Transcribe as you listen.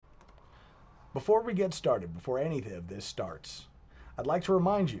Before we get started, before any of this starts, I'd like to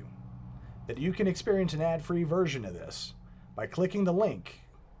remind you that you can experience an ad-free version of this by clicking the link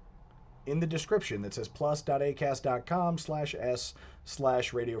in the description that says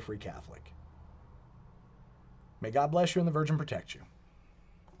plus.acast.com/s/Radio Free Catholic. May God bless you and the Virgin protect you.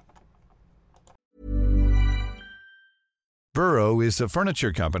 Burrow is a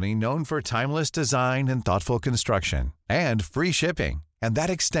furniture company known for timeless design and thoughtful construction and free shipping, and that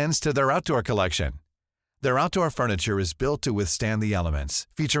extends to their outdoor collection. Their outdoor furniture is built to withstand the elements,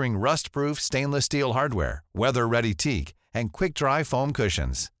 featuring rust-proof stainless steel hardware, weather-ready teak, and quick-dry foam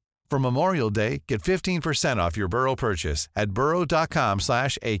cushions. For Memorial Day, get 15% off your Burrow purchase at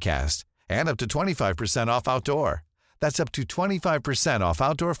burrow.com/acast and up to 25% off outdoor. That's up to 25% off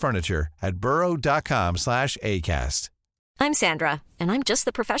outdoor furniture at burrow.com/acast. I'm Sandra, and I'm just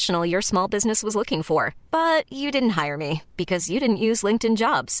the professional your small business was looking for. But you didn't hire me because you didn't use LinkedIn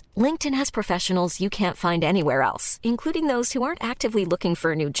Jobs. LinkedIn has professionals you can't find anywhere else, including those who aren't actively looking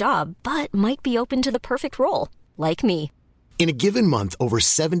for a new job, but might be open to the perfect role, like me. In a given month, over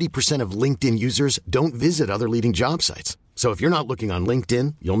 70% of LinkedIn users don't visit other leading job sites. So if you're not looking on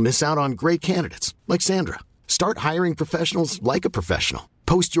LinkedIn, you'll miss out on great candidates like Sandra. Start hiring professionals like a professional.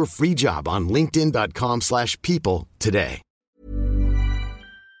 Post your free job on linkedin.com/people today.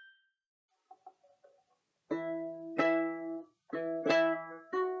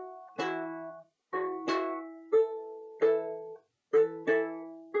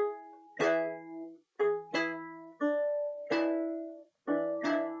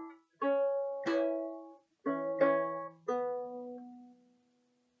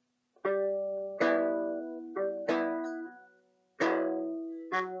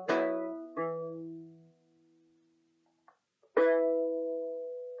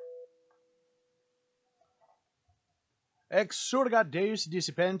 Exsurgat Deus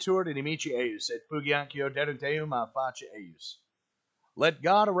dissipentur inimici eius, et pugiancio derenteum a face eius. Let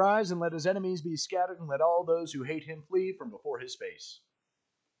God arise, and let his enemies be scattered, and let all those who hate him flee from before his face.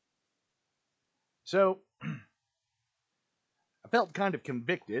 So, I felt kind of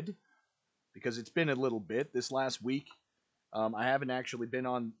convicted, because it's been a little bit this last week. I haven't actually been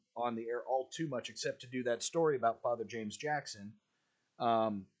on the air all too much, except to do that story about Father James Jackson.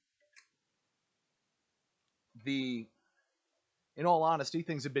 In all honesty,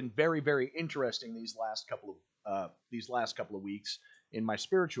 things have been very, very interesting these last couple of weeks in my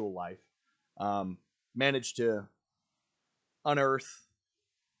spiritual life. Managed to unearth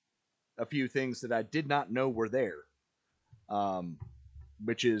a few things that I did not know were there,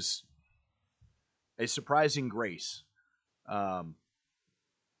 which is a surprising grace. It's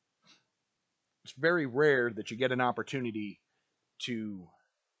very rare that you get an opportunity to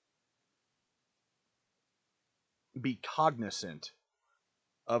be cognizant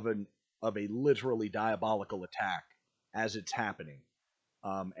of a literally diabolical attack as it's happening,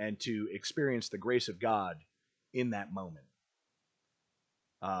 and to experience the grace of God in that moment.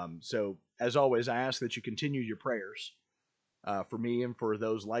 So, as always, I ask that you continue your prayers for me and for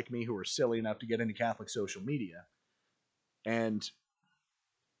those like me who are silly enough to get into Catholic social media. And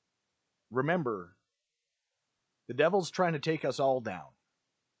remember, the devil's trying to take us all down.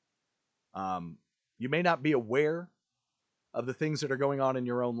 You may not be aware of the things that are going on in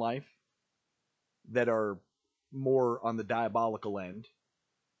your own life that are more on the diabolical end,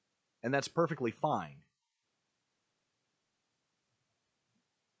 and that's perfectly fine.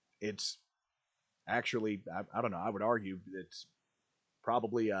 It's actually, I don't know, I would argue it's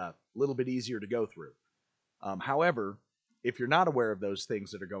probably a little bit easier to go through. However, if you're not aware of those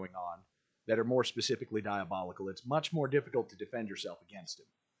things that are going on that are more specifically diabolical, it's much more difficult to defend yourself against them.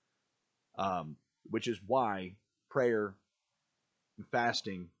 Which is why prayer and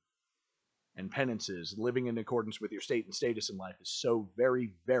fasting and penances, living in accordance with your state and status in life, is so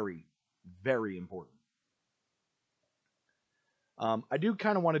very, very, very important. I do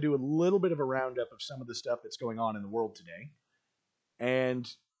kind of want to do a little bit of a roundup of some of the stuff that's going on in the world today.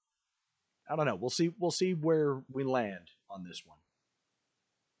 And I don't know, we'll see where we land on this one.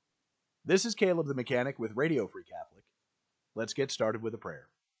 This is Caleb the Mechanic with Radio Free Catholic. Let's get started with a prayer.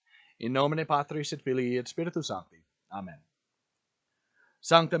 In nomine Patris et Filii et Spiritus Sancti. Amen.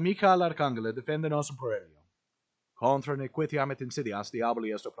 Sancta Michael Arcangela, defende nos in proelio. Contra nequitiam et insidias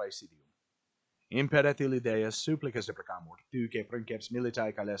diaboli est praesidium. Imperet illi Deus supplicas deprecamur, tu que princeps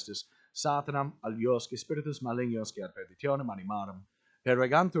militae calestis, Satanam aliosque spiritus malignos que ad perditionem animarum,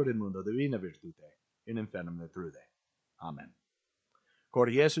 pervegantur in mundo divina virtute, in infernum netrude. Amen. Cor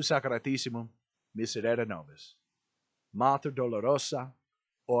Iesu sacratissimum, miserere nobis. Mater dolorosa,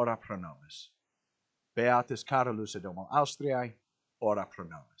 ora pro nobis. Beatus Carolus et Domo Austriae, ora pro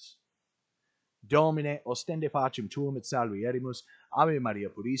nobis. Domine, ostende pacem tuum et salvierimus, Ave Maria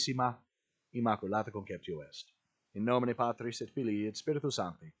Purissima, Immaculata Conceptio est. In nomine Patris et Filii et Spiritus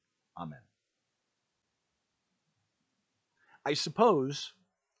Sancti. Amen. I suppose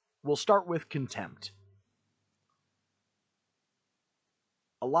we'll start with contempt.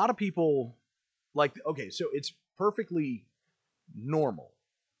 A lot of people, so it's perfectly normal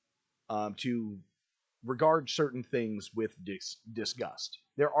to regard certain things with disgust.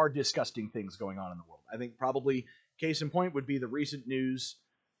 There are disgusting things going on in the world. I think probably case in point would be the recent news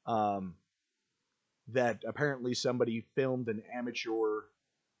that apparently somebody filmed an amateur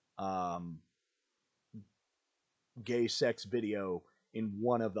gay sex video in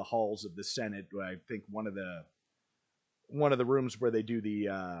one of the halls of the Senate. I think one of the rooms where they do the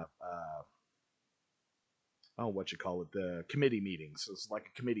the committee meetings. So it's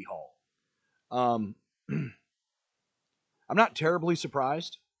like a committee hall. I'm not terribly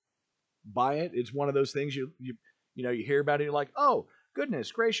surprised by it. It's one of those things you hear about it. You're like, oh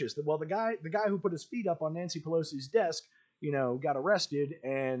goodness gracious! Well, the guy who put his feet up on Nancy Pelosi's desk, got arrested,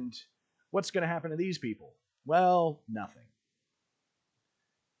 and what's going to happen to these people? Well, nothing.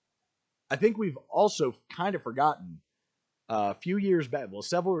 I think we've also kind of forgotten a few years back, well,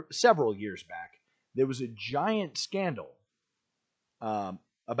 several years back, there was a giant scandal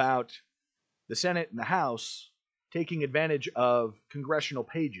about the Senate and the House taking advantage of congressional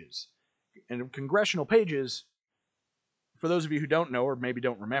pages. And congressional pages, for those of you who don't know or maybe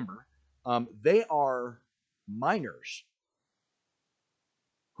don't remember, they are minors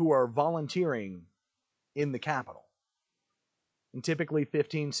who are volunteering in the Capitol. And typically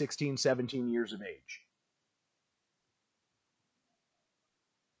 15, 16, 17 years of age.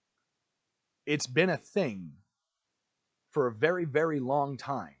 It's been a thing for a very, very long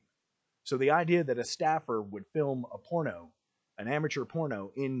time. So the idea that a staffer would film a porno, an amateur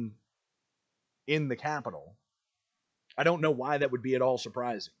porno, in the Capitol, I don't know why that would be at all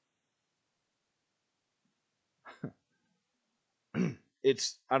surprising. I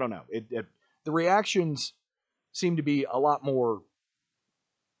don't know. The reactions seem to be a lot more,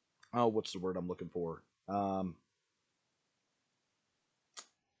 what's the word I'm looking for? I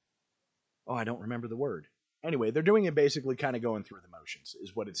don't remember the word. Anyway, they're doing it basically kind of going through the motions,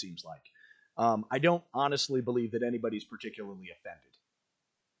 is what it seems like. I don't honestly believe that anybody's particularly offended.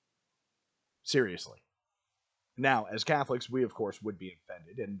 Seriously. Now, as Catholics, we of course would be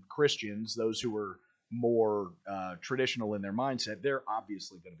offended, and Christians, those who are more traditional in their mindset, they're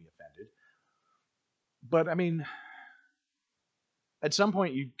obviously going to be offended. But, I mean, at some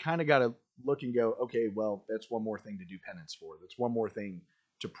point you kind of got to look and go, okay, well, that's one more thing to do penance for. That's one more thing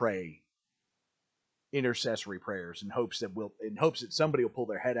to pray intercessory prayers in hopes that somebody will pull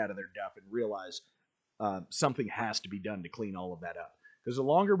their head out of their duff and realize something has to be done to clean all of that up. Because the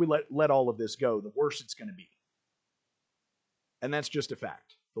longer we let all of this go, the worse it's going to be. And that's just a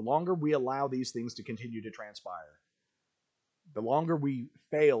fact. The longer we allow these things to continue to transpire, the longer we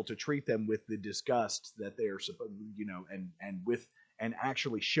fail to treat them with the disgust that they are supposed, and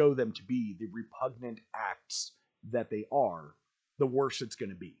actually show them to be the repugnant acts that they are, the worse it's going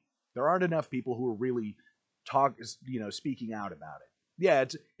to be. There aren't enough people who are really speaking out about it. Yeah,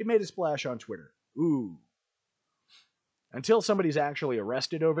 it made a splash on Twitter. Ooh. Until somebody's actually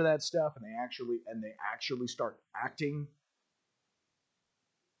arrested over that stuff and they actually start acting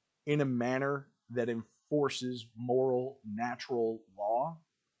in a manner that enforces moral, natural law,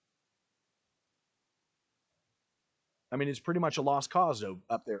 I mean, it's pretty much a lost cause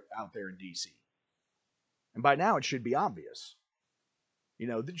out there in DC. And by now it should be obvious.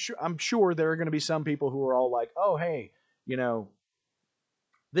 I'm sure there are going to be some people who are all like, oh, hey,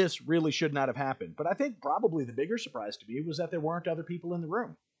 this really should not have happened. But I think probably the bigger surprise to me was that there weren't other people in the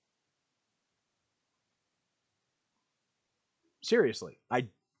room. Seriously,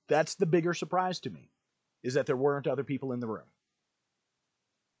 that's the bigger surprise to me, is that there weren't other people in the room.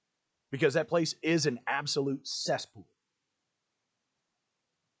 Because that place is an absolute cesspool.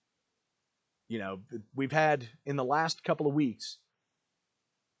 We've had, in the last couple of weeks,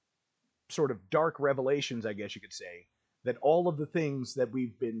 sort of dark revelations, I guess you could say, that all of the things that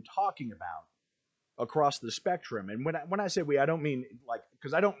we've been talking about across the spectrum, and when I say we, I don't mean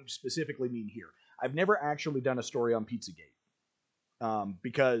because I don't specifically mean here. I've never actually done a story on Pizzagate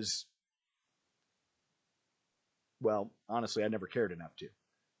because, well, honestly, I never cared enough to.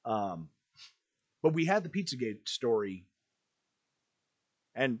 But we had the Pizzagate story,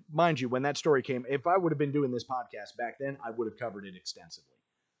 and mind you, when that story came, if I would have been doing this podcast back then, I would have covered it extensively.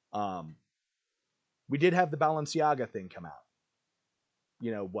 We did have the Balenciaga thing come out.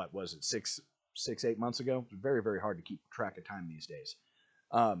 What was it, 8 months ago? Very, very hard to keep track of time these days.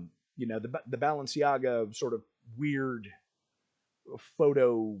 the Balenciaga sort of weird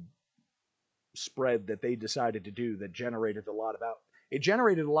photo spread that they decided to do that generated a lot of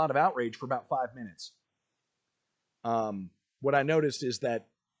outrage for about 5 minutes. What I noticed is that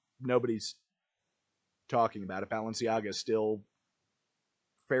nobody's talking about it. Balenciaga is still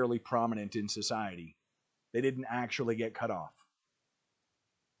fairly prominent in society. They didn't actually get cut off.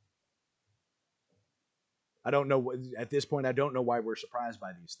 At this point, I don't know why we're surprised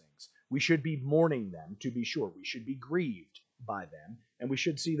by these things. We should be mourning them, to be sure. We should be grieved by them, and we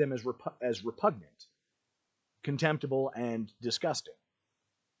should see them as repugnant, contemptible, and disgusting.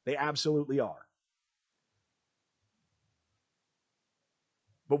 They absolutely are.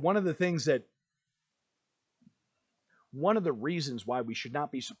 But one of the reasons why we should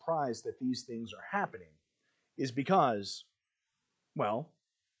not be surprised that these things are happening is because, well,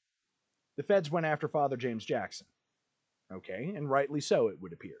 the feds went after Father James Jackson. Okay, and rightly so, it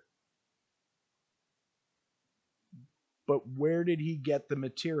would appear. But where did he get the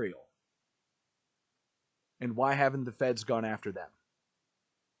material? And why haven't the feds gone after them?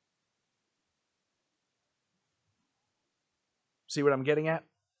 See what I'm getting at?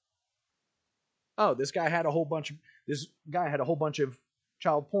 Oh, this guy had a whole bunch of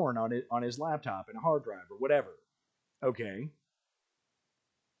child porn on his laptop and a hard drive or whatever. Okay.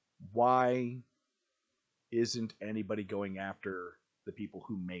 Why isn't anybody going after the people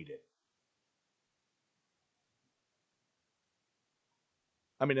who made it?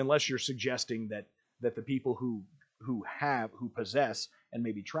 I mean, unless you're suggesting that the people who possess and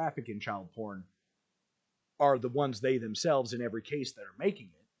maybe traffic in child porn are the ones they themselves in every case that are making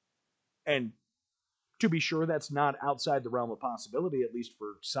it. And to be sure, that's not outside the realm of possibility, at least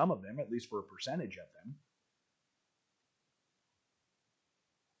for some of them, at least for a percentage of them.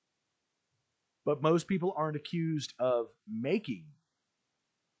 But most people aren't accused of making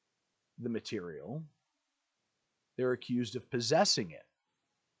the material. They're accused of possessing it.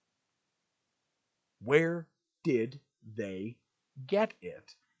 Where did they get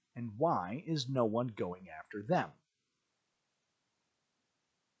it? And why is no one going after them?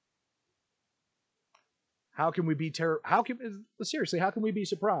 How can we be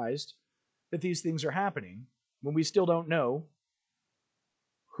surprised that these things are happening when we still don't know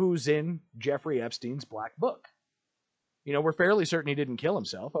who's in Jeffrey Epstein's black book? We're fairly certain he didn't kill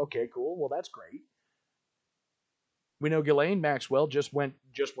himself. Okay, cool. Well, that's great. We know Ghislaine Maxwell just went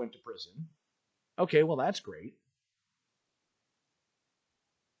to prison. Okay, well, that's great.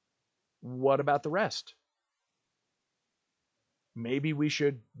 What about the rest? Maybe we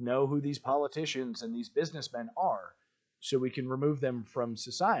should know who these politicians and these businessmen are so we can remove them from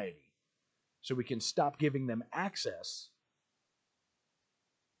society, so we can stop giving them access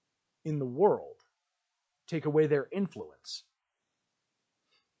in the world, take away their influence.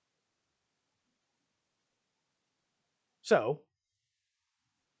 So,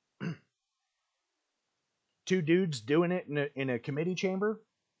 two dudes doing it in a committee chamber?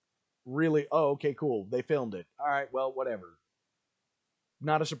 Really? Oh, okay, cool. They filmed it. All right, well, whatever.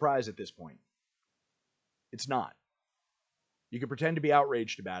 Not a surprise at this point. It's not. You can pretend to be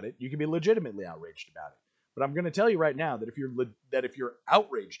outraged about it. You can be legitimately outraged about it. But I'm going to tell you right now that if you're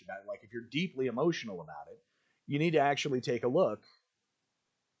outraged about it, like if you're deeply emotional about it, you need to actually take a look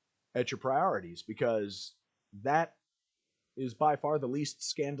at your priorities, because that is by far the least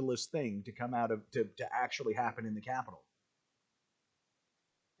scandalous thing to come out of to actually happen in the Capitol.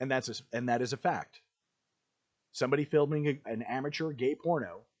 And that is a fact. Somebody filming an amateur gay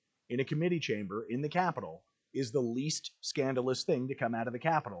porno in a committee chamber in the Capitol is the least scandalous thing to come out of the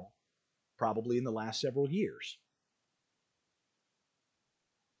Capitol, probably in the last several years.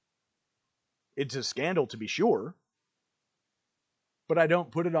 It's a scandal, to be sure, but I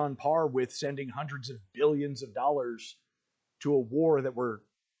don't put it on par with sending hundreds of billions of dollars to a war that we're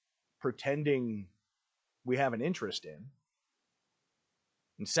pretending we have an interest in,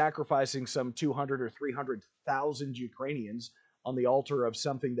 and sacrificing some 200 or 300,000 Ukrainians on the altar of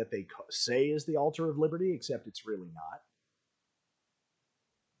something that they say is the altar of liberty, except it's really not.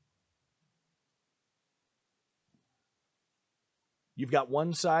 You've got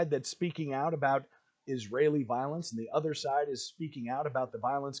one side that's speaking out about Israeli violence, and the other side is speaking out about the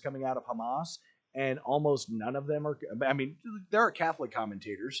violence coming out of Hamas, and almost none of them are. I mean, there are Catholic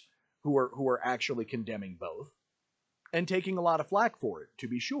commentators who are actually condemning both and taking a lot of flack for it, to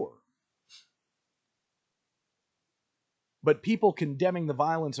be sure. But people condemning the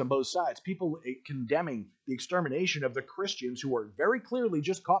violence on both sides, people condemning the extermination of the Christians who are very clearly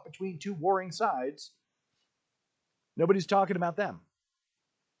just caught between two warring sides, nobody's talking about them.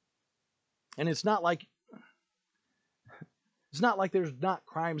 And it's not like It's not like there's not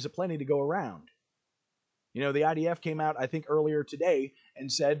crimes aplenty to go around. You know, the IDF came out, I think, earlier today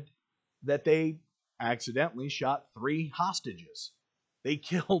and said that they accidentally shot 3 hostages. They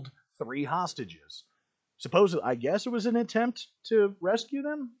killed 3 hostages. Supposedly, I guess it was an attempt to rescue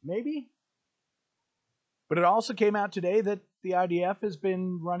them, maybe? But it also came out today that the IDF has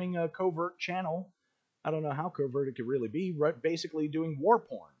been running a covert channel. I don't know how covert it could really be, basically doing war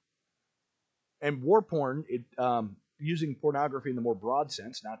porn. And war porn, using pornography in the more broad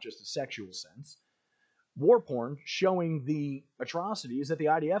sense, not just the sexual sense. War porn showing the atrocities that the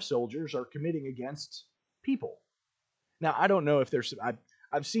IDF soldiers are committing against people. Now, I don't know if there's...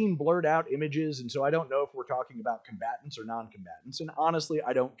 I've seen blurred out images, and so I don't know if we're talking about combatants or non-combatants, and honestly,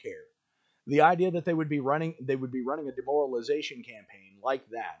 I don't care. The idea that they would be running a demoralization campaign like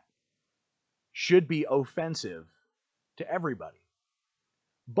that should be offensive to everybody.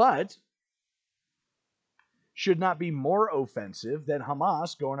 But should not be more offensive than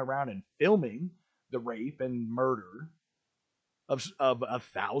Hamas going around and filming the rape and murder of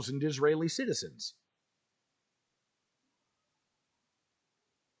 1,000 Israeli citizens.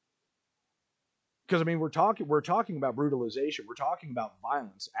 Because, I mean, we're talking about brutalization. We're talking about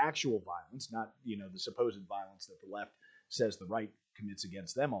violence, actual violence, not, the supposed violence that the left says the right commits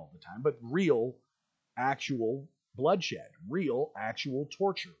against them all the time, but real, actual bloodshed, real, actual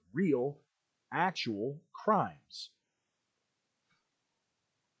torture, real, actual crimes.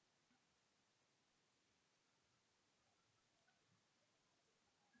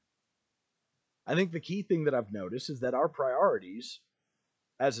 I think the key thing that I've noticed is that our priorities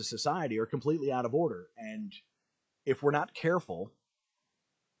as a society are completely out of order. And if we're not careful,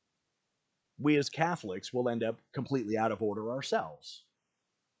 we as Catholics will end up completely out of order ourselves.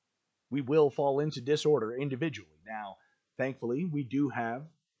 We will fall into disorder individually. Now, thankfully, we do have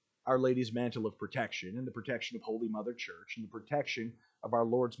Our Lady's mantle of protection and the protection of Holy Mother Church and the protection of our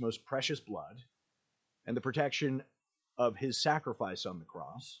Lord's most precious blood and the protection of his sacrifice on the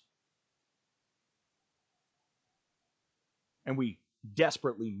cross. And we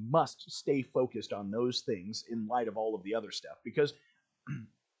desperately must stay focused on those things in light of all of the other stuff, because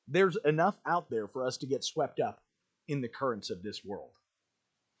there's enough out there for us to get swept up in the currents of this world.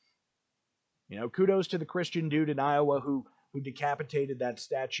 Kudos to the Christian dude in Iowa who decapitated that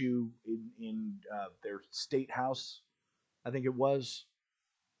statue in their state house, I think it was.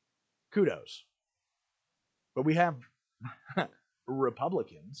 Kudos. But we have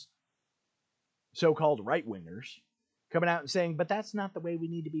Republicans, so-called right-wingers, coming out and saying, but that's not the way we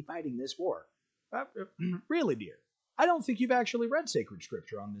need to be fighting this war. Really, dear? I don't think you've actually read sacred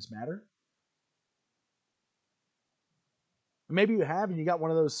scripture on this matter. Maybe you have, and you got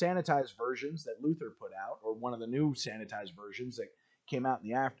one of those sanitized versions that Luther put out, or one of the new sanitized versions that came out in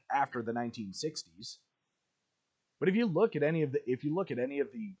the after the 1960s. But if you look at any of the,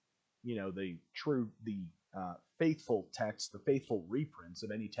 faithful texts, the faithful reprints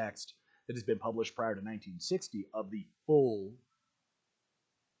of any text that has been published prior to 1960 of the full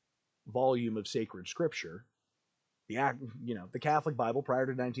volume of sacred scripture, the Catholic Bible prior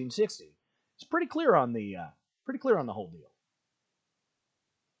to 1960, it's pretty clear on the whole deal.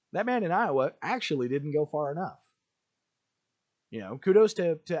 That man in Iowa actually didn't go far enough. Kudos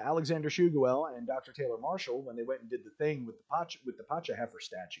to Alexander Shuguel and Dr. Taylor Marshall when they went and did the thing with the Pacha heifer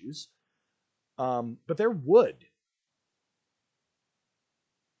statues. But they're wood.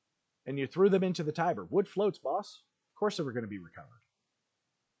 And you threw them into the Tiber. Wood floats, boss. Of course they were going to be recovered.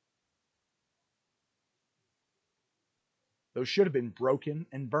 Those should have been broken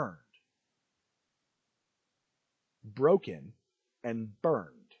and burned. Broken and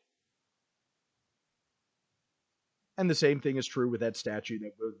burned. And the same thing is true with that statue,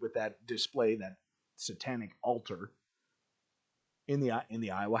 with that display, that satanic altar in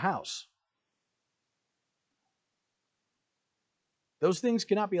the Iowa House. Those things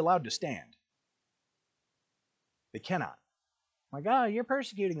cannot be allowed to stand. They cannot. My God, you're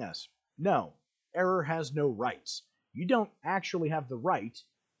persecuting us. No, error has no rights. You don't actually have the right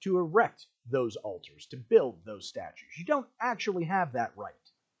to erect those altars, to build those statues. You don't actually have that right.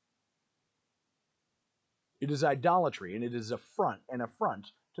 It is idolatry, and it is an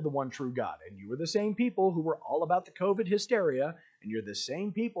affront to the one true God. And you are the same people who were all about the COVID hysteria, and you're the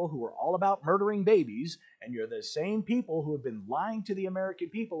same people who are all about murdering babies, and you're the same people who have been lying to the American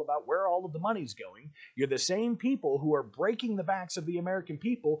people about where all of the money's going. You're the same people who are breaking the backs of the American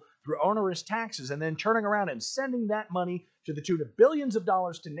people through onerous taxes and then turning around and sending that money to the tune of billions of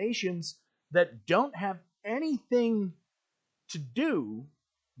dollars to nations that don't have anything to do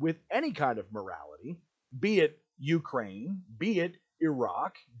with any kind of morality, be it Ukraine, be it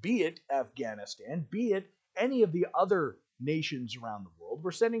Iraq, be it Afghanistan, be it any of the other nations around the world.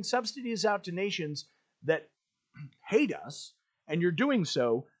 We're sending subsidies out to nations that hate us, and you're doing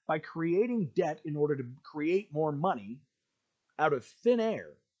so by creating debt in order to create more money out of thin air.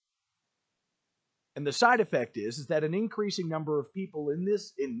 And the side effect is that an increasing number of people in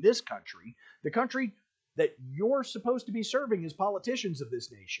this country, the country that you're supposed to be serving as politicians of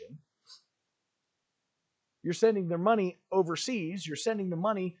this nation, you're sending their money overseas, you're sending the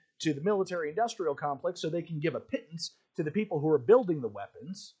money to the military-industrial complex so they can give a pittance to the people who are building the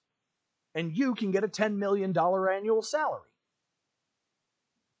weapons, and you can get a $10 million annual salary.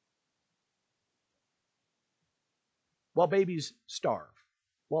 While babies starve,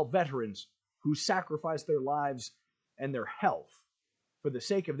 while veterans who sacrifice their lives and their health for the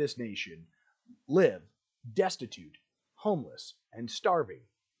sake of this nation live destitute, homeless, and starving,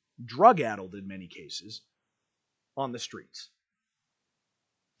 drug-addled in many cases, on the streets.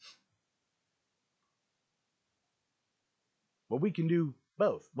 Well, we can do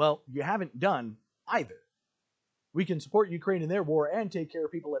both. Well, you haven't done either. We can support Ukraine in their war and take care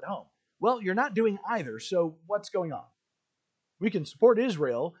of people at home. Well, you're not doing either, so what's going on? We can support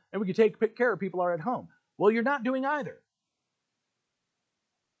Israel and we can take care of people who are at home. Well, you're not doing either.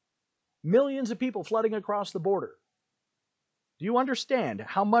 Millions of people flooding across the border. Do you understand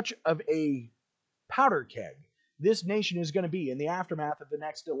how much of a powder keg this nation is going to be in the aftermath of the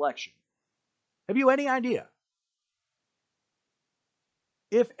next election? Have you any idea?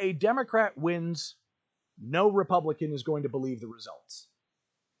 If a Democrat wins, no Republican is going to believe the results.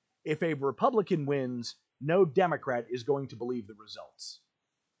 If a Republican wins, no Democrat is going to believe the results.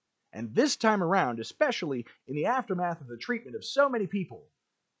 And this time around, especially in the aftermath of the treatment of so many people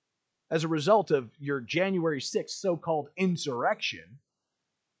as a result of your January 6th so-called insurrection,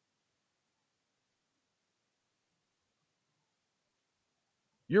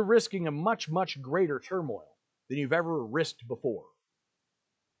 you're risking a much, much greater turmoil than you've ever risked before.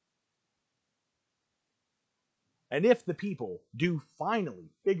 And if the people do finally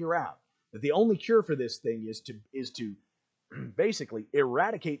figure out that the only cure for this thing is to basically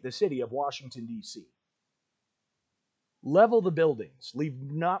eradicate the city of Washington, D.C., level the buildings, leave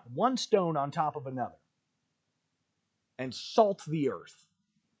not one stone on top of another, and salt the earth.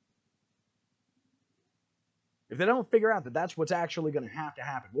 If they don't figure out that that's what's actually going to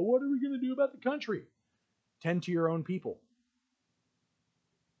happen, well, what are we going to do about the country? Tend to your own people.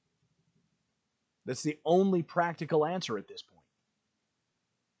 That's the only practical answer at this point.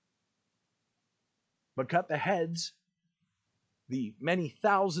 But cut the heads, the many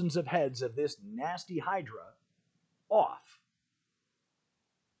thousands of heads of this nasty Hydra, off.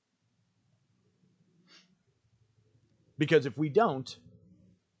 Because if we don't,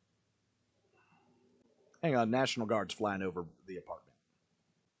 hang on, National Guard's flying over the apartment.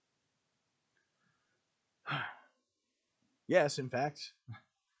 Yes, in fact,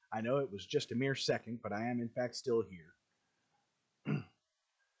 I know it was just a mere second, but I am in fact still here.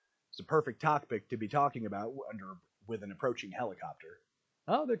 It's a perfect topic to be talking about with an approaching helicopter.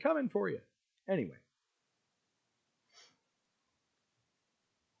 Oh, they're coming for you. Anyway.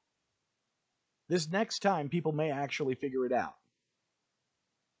 This next time, people may actually figure it out.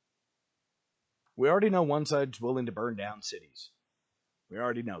 We already know one side's willing to burn down cities. We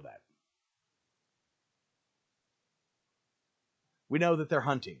already know that. We know that they're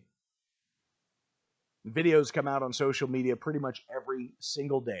hunting. Videos come out on social media pretty much every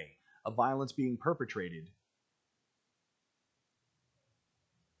single day of violence being perpetrated,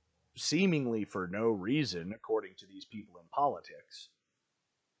 seemingly for no reason, according to these people in politics.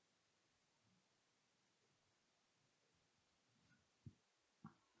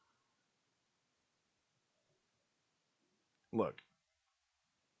 Look,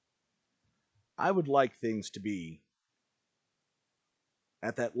 I would like things to be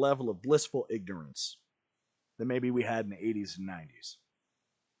at that level of blissful ignorance that maybe we had in the 80s and 90s.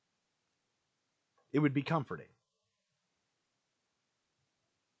 It would be comforting.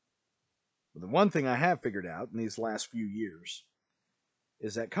 But the one thing I have figured out in these last few years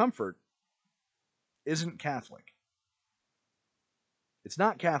is that comfort isn't Catholic. It's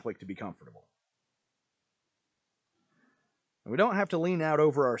not Catholic to be comfortable. And we don't have to lean out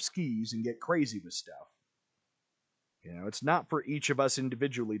over our skis and get crazy with stuff. You know, it's not for each of us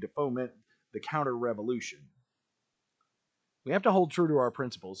individually to foment the counter-revolution. We have to hold true to our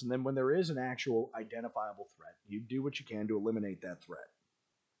principles, and then when there is an actual identifiable threat, you do what you can to eliminate that threat.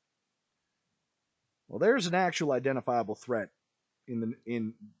 Well, there's an actual identifiable threat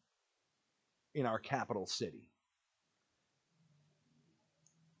in our capital city.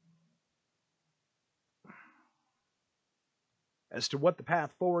 As to what the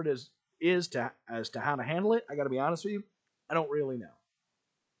path forward is as to how to handle it, I got to be honest with you, I don't really know.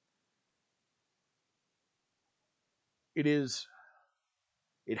 It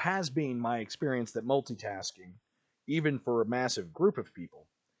has been my experience that multitasking, even for a massive group of people,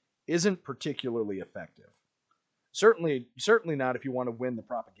 isn't particularly effective. Certainly not if you want to win the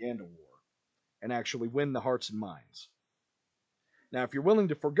propaganda war and actually win the hearts and minds. Now, if you're willing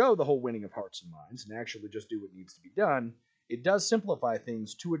to forego the whole winning of hearts and minds and actually just do what needs to be done, it does simplify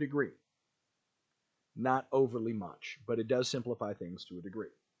things to a degree. Not overly much, but it does simplify things to a degree.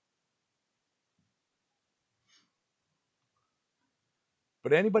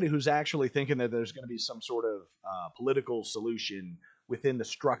 But anybody who's actually thinking that there's going to be some sort of political solution within the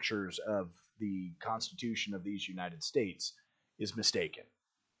structures of the Constitution of these United States is mistaken.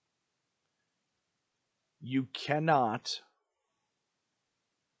 You cannot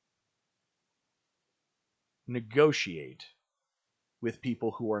negotiate with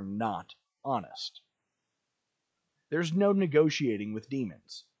people who are not honest. There's no negotiating with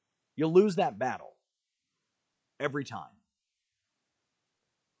demons. You'll lose that battle every time.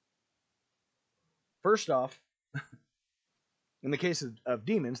 First off, in the case of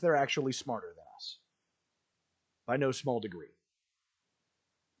demons, they're actually smarter than us, by no small degree.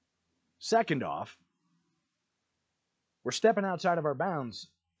 Second off, we're stepping outside of our bounds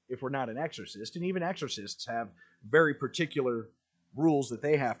if we're not an exorcist, and even exorcists have very particular rules that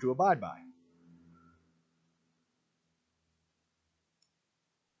they have to abide by.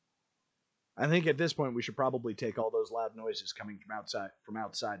 I think at this point we should probably take all those loud noises coming from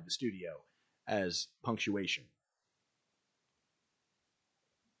outside the studio as punctuation.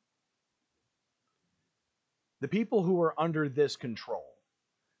 The people who are under this control,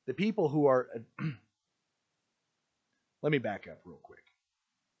 the people who are... Let me back up real quick.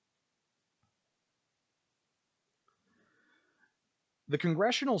 The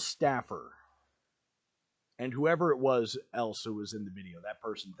congressional staffer and whoever it was else who was in the video, that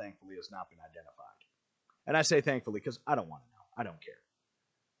person thankfully has not been identified. And I say thankfully because I don't want to know. I don't care.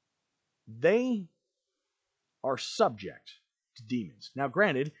 They are subject to demons. Now,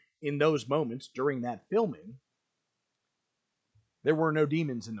 granted, in those moments during that filming, there were no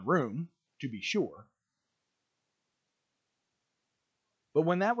demons in the room, to be sure. But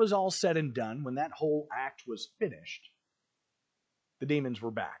when that was all said and done, when that whole act was finished, the demons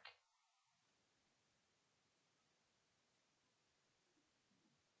were back.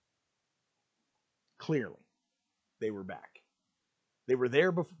 Clearly, they were back. They were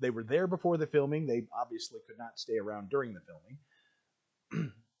there before the filming. They obviously could not stay around during the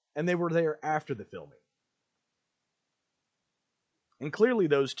filming. And they were there after the filming. And clearly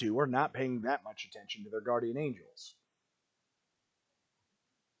those two are not paying that much attention to their guardian angels.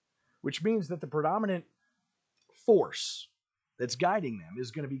 Which means that the predominant force that's guiding them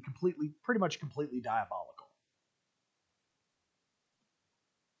is going to be pretty much completely diabolical.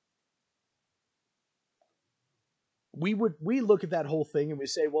 We look at that whole thing and we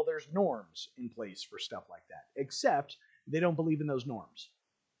say, well, there's norms in place for stuff like that, except they don't believe in those norms.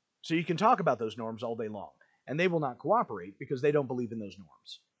 So you can talk about those norms all day long, and they will not cooperate because they don't believe in those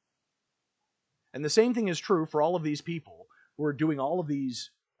norms. And the same thing is true for all of these people who are doing all of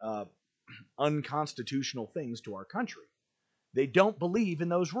these unconstitutional things to our country. They don't believe in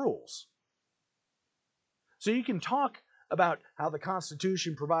those rules. So you can talk about how the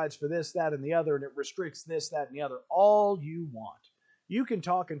Constitution provides for this, that, and the other, and it restricts this, that, and the other all you want. You can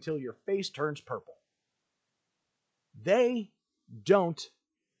talk until your face turns purple. They don't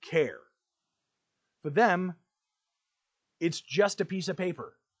care. For them, it's just a piece of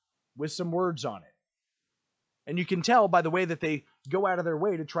paper with some words on it. And you can tell by the way that they go out of their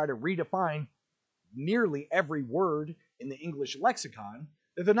way to try to redefine nearly every word in the English lexicon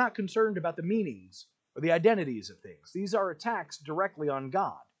that they're not concerned about the meanings or the identities of things. These are attacks directly on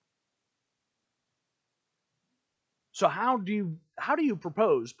God. So how do you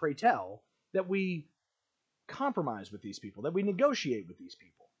propose, pray tell, that we compromise with these people, that we negotiate with these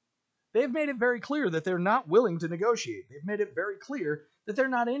people? They've made it very clear that they're not willing to negotiate. They've made it very clear that they're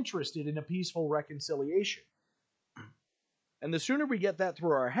not interested in a peaceful reconciliation. And the sooner we get that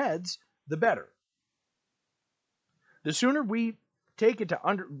through our heads, the better. The sooner we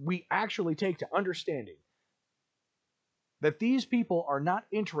actually take to understanding that these people are not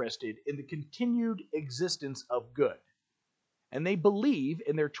interested in the continued existence of good. And they believe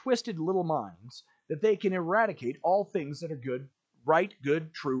in their twisted little minds that they can eradicate all things that are good, right,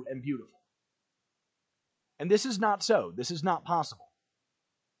 good, true, and beautiful. And this is not so. This is not possible.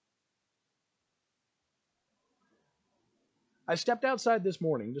 I stepped outside this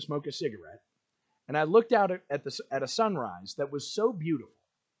morning to smoke a cigarette, and I looked out at a sunrise that was so beautiful,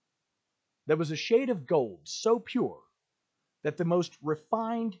 that was a shade of gold, so pure, that the most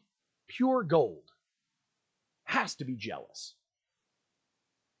refined, pure gold has to be jealous.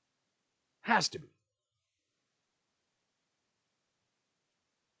 Has to be.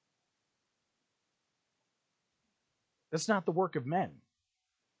 That's not the work of men.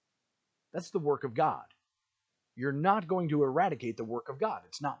 That's the work of God. You're not going to eradicate the work of God.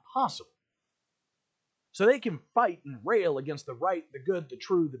 It's not possible. So they can fight and rail against the right, the good, the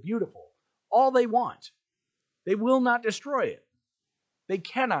true, the beautiful, all they want. They will not destroy it. They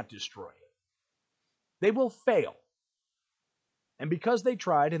cannot destroy it. They will fail. And because they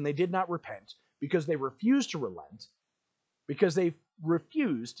tried and they did not repent, because they refused to relent, because they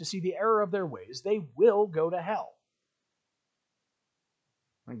refused to see the error of their ways, they will go to hell.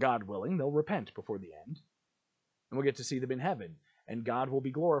 And God willing, they'll repent before the end. And we'll get to see them in heaven. And God will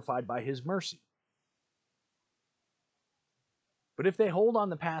be glorified by His mercy. But if they hold on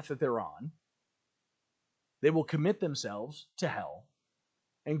the path that they're on, they will commit themselves to hell,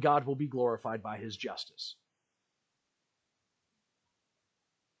 and God will be glorified by His justice.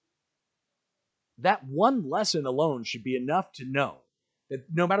 That one lesson alone should be enough to know that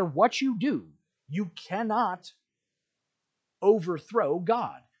no matter what you do, you cannot overthrow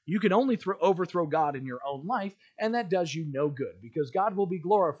God. You can only overthrow God in your own life, and that does you no good, because God will be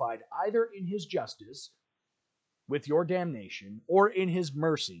glorified either in His justice with your damnation, or in His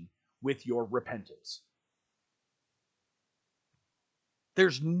mercy with your repentance.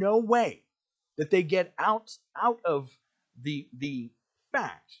 There's no way that they get out of the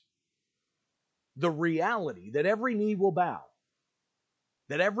fact, the reality that every knee will bow,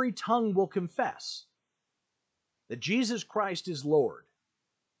 that every tongue will confess that Jesus Christ is Lord.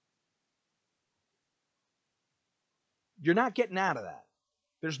 You're not getting out of that.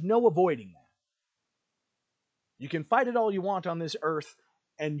 There's no avoiding that. You can fight it all you want on this earth,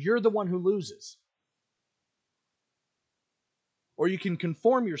 and you're the one who loses. Or you can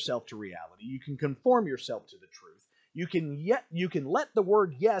conform yourself to reality. You can conform yourself to the truth. You can let the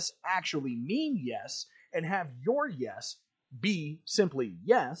word yes actually mean yes, and have your yes be simply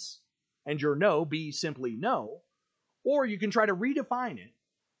yes, and your no be simply no. Or you can try to redefine it,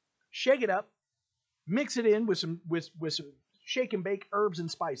 shake it up, mix it in with some shake and bake herbs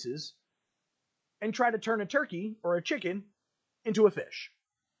and spices, and try to turn a turkey or a chicken into a fish.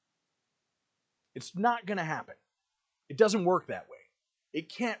 It's not going to happen. It doesn't work that way.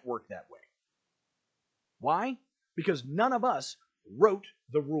 It can't work that way. Why? Because none of us wrote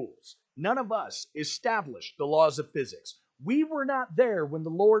the rules. None of us established the laws of physics. We were not there when the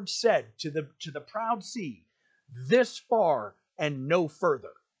Lord said to the proud sea, "This far and no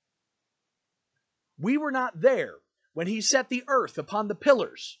further." We were not there when He set the earth upon the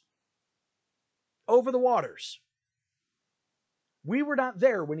pillars over the waters. We were not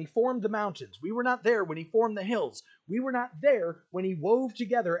there when He formed the mountains. We were not there when He formed the hills. We were not there when He wove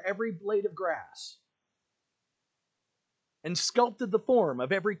together every blade of grass and sculpted the form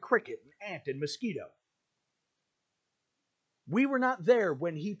of every cricket and ant and mosquito. We were not there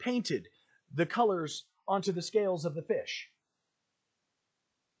when He painted the colors onto the scales of the fish.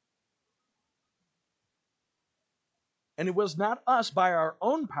 And it was not us by our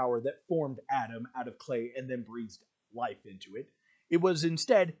own power that formed Adam out of clay and then breathed life into it. It was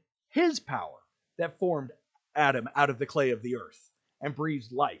instead His power that formed Adam out of the clay of the earth and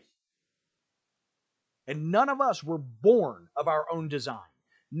breathed life. And none of us were born of our own design.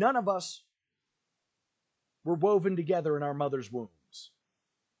 None of us were woven together in our mother's wombs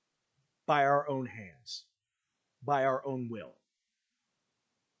by our own hands, by our own will.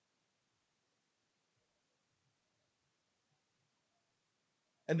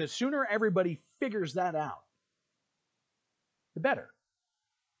 And the sooner everybody figures that out, the better.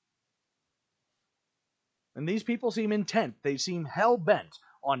 And these people seem intent. They seem hell-bent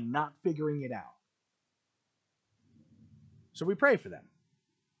on not figuring it out. So we pray for them.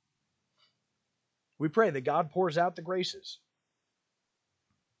 We pray that God pours out the graces.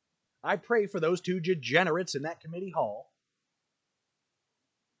 I pray for those two degenerates in that committee hall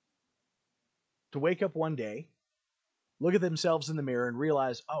to wake up one day, look at themselves in the mirror, and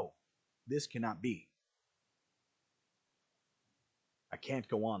realize, oh, this cannot be. I can't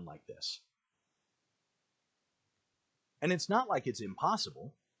go on like this. And it's not like it's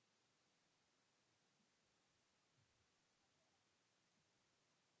impossible.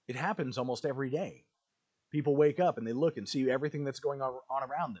 It happens almost every day. People wake up and they look and see everything that's going on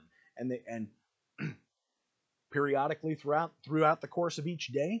around them. And periodically throughout the course of each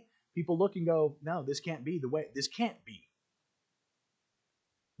day, people look and go, no, this can't be the way. This can't be.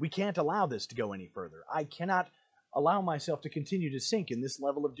 We can't allow this to go any further. I cannot allow myself to continue to sink in this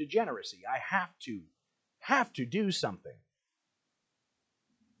level of degeneracy. I have to do something.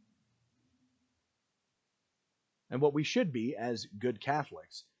 And what we should be as good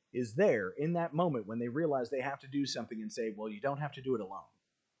Catholics is there in that moment when they realize they have to do something and say, well, you don't have to do it alone.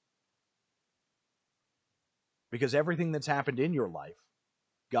 Because everything that's happened in your life,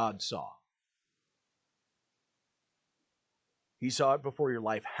 God saw. He saw it before your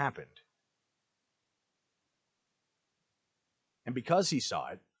life happened. And because he saw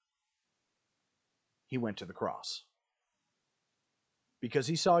it, he went to the cross. Because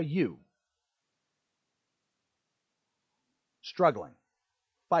he saw you struggling,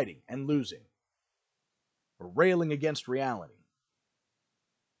 fighting, and losing, or railing against reality.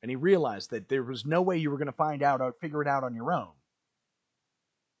 And he realized that there was no way you were going to find out or figure it out on your own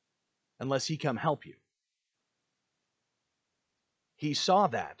unless he come help you. He saw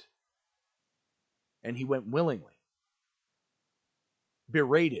that, and he went willingly,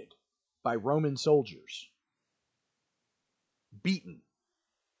 berated by Roman soldiers, beaten,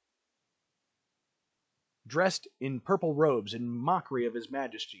 dressed in purple robes in mockery of his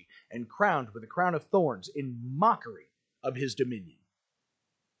majesty, and crowned with a crown of thorns in mockery of his dominion.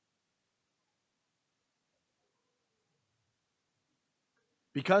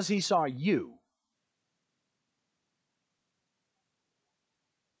 Because he saw you,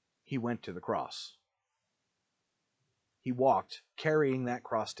 he went to the cross. He walked carrying that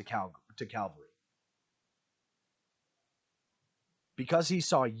cross to Calvary. Because he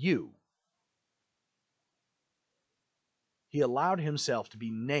saw you, he allowed himself to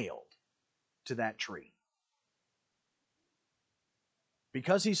be nailed to that tree.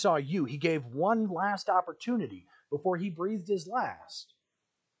 Because he saw you, he gave one last opportunity before he breathed his last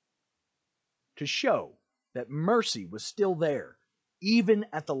to show that mercy was still there, even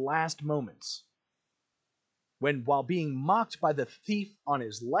at the last moments. When, while being mocked by the thief on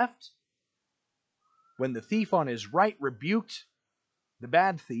his left, when the thief on his right rebuked the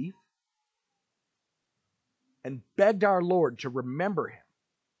bad thief and begged our Lord to remember him,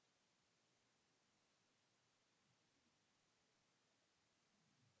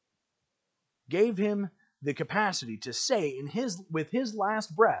 gave him the capacity to say with his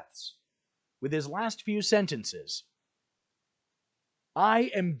last breaths, with his last few sentences, I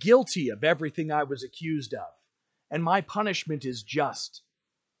am guilty of everything I was accused of, and my punishment is just.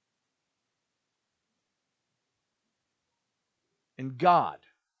 And God,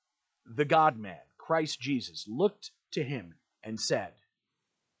 the God-man, Christ Jesus, looked to him and said,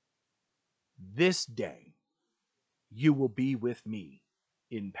 this day you will be with me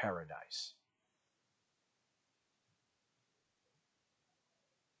in paradise.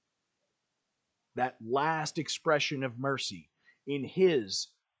 That last expression of mercy in his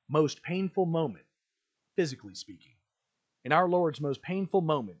most painful moment, physically speaking, in our Lord's most painful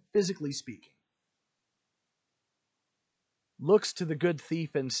moment, physically speaking, looks to the good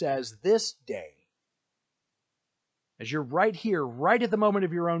thief and says, this day, as you're right here, right at the moment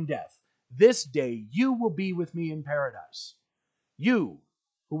of your own death, this day you will be with me in paradise. You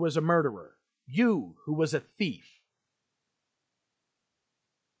who was a murderer, you who was a thief,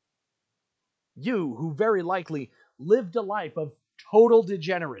 you who very likely lived a life of total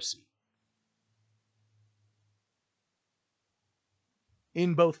degeneracy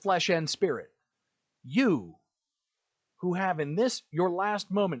in both flesh and spirit, you who have in this your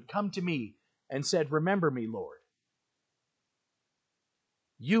last moment come to me and said, remember me, Lord.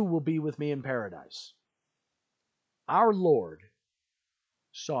 You will be with me in paradise. Our Lord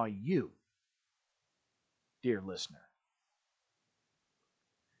saw you, dear listener.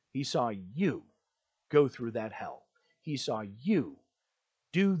 He saw you go through that hell. He saw you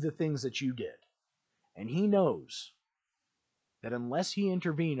do the things that you did. And he knows that unless he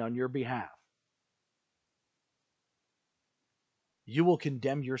intervened on your behalf, you will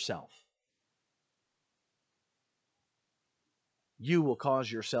condemn yourself. You will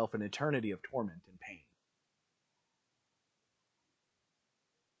cause yourself an eternity of torment and pain.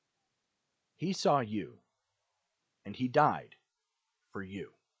 He saw you, and he died for you.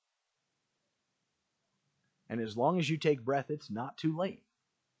 And as long as you take breath, it's not too late.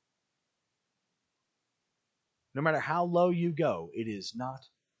 No matter how low you go, it is not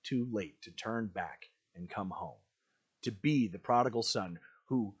too late to turn back and come home. To be the prodigal son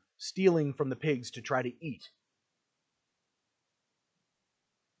who, stealing from the pigs to try to eat,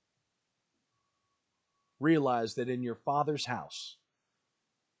 realize that in your Father's house,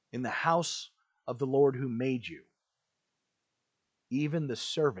 in the house of the Lord who made you, even the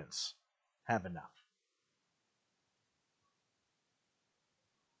servants have enough.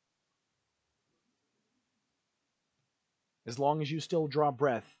 As long as you still draw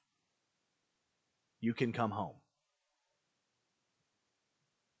breath, you can come home.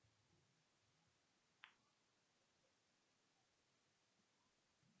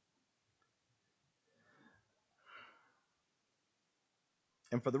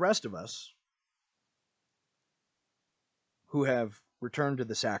 And for the rest of us who have returned to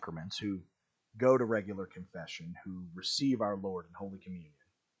the sacraments, who go to regular confession, who receive our Lord in Holy Communion,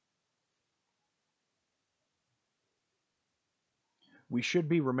 we should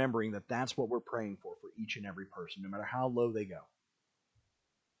be remembering that that's what we're praying for each and every person, no matter how low they go.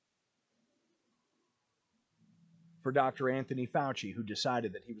 For Dr. Anthony Fauci, who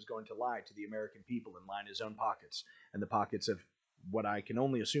decided that he was going to lie to the American people and line his own pockets and the pockets of what I can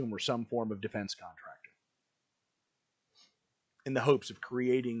only assume were some form of defense contractor, in the hopes of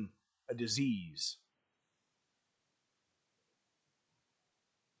creating a disease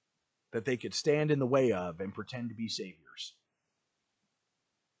that they could stand in the way of and pretend to be saviors.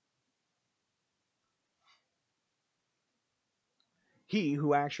 He,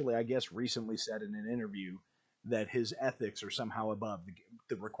 who actually, I guess, recently said in an interview that his ethics are somehow above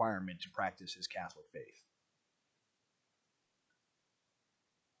the requirement to practice his Catholic faith.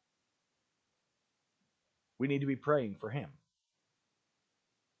 We need to be praying for him.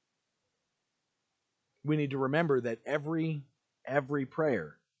 We need to remember that every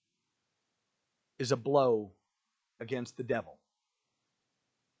prayer is a blow against the devil.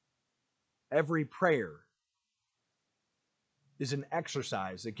 Every prayer is an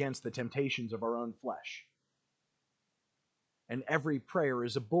exercise against the temptations of our own flesh. And every prayer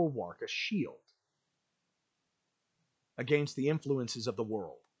is a bulwark, a shield against the influences of the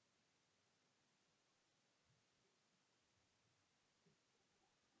world.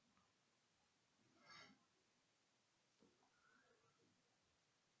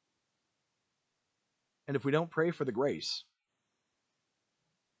 And if we don't pray for the grace,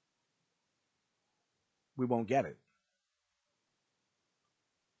 we won't get it.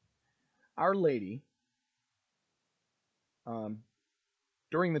 Our Lady,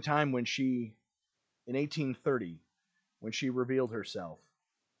 during the time when she, in 1830, when she revealed herself,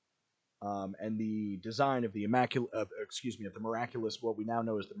 and the design of the the miraculous, what we now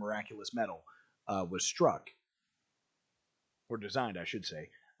know as the miraculous medal, was struck, or designed, I should say.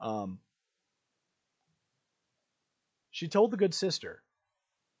 She told the good sister,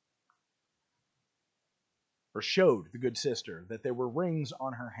 or showed the good sister, that there were rings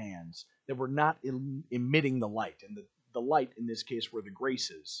on her hands that were not emitting the light, and the light in this case were the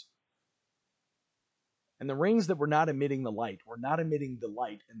graces. And the rings that were not emitting the light were not emitting the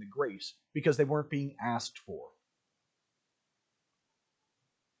light and the grace because they weren't being asked for.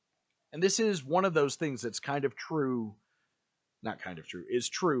 And this is one of those things that's kind of true, not kind of true, is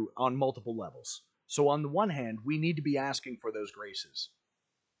true on multiple levels. So on the one hand, we need to be asking for those graces.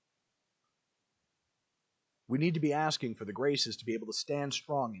 We need to be asking for the graces to be able to stand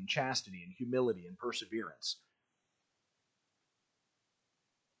strong in chastity and humility and perseverance.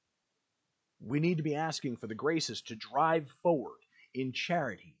 We need to be asking for the graces to drive forward in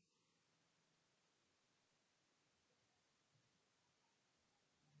charity.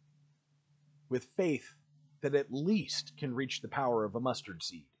 With faith that at least can reach the power of a mustard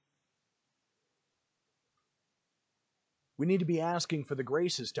seed. We need to be asking for the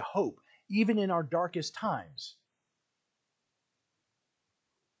graces to hope, even in our darkest times.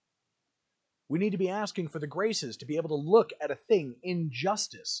 We need to be asking for the graces to be able to look at a thing in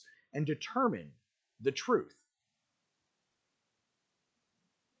justice and determine the truth.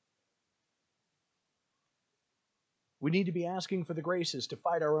 We need to be asking for the graces to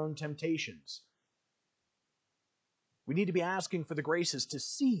fight our own temptations. We need to be asking for the graces to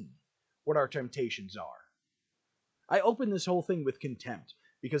see what our temptations are. I opened this whole thing with contempt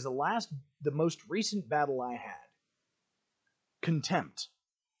because the most recent battle I had, contempt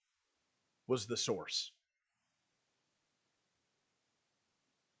was the source.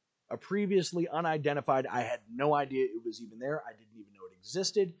 A previously unidentified, I had no idea it was even there. I didn't even know it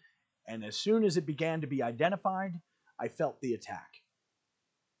existed. And as soon as it began to be identified, I felt the attack.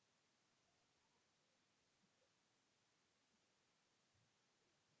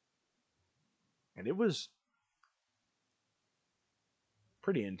 And it was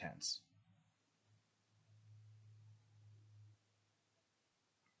pretty intense.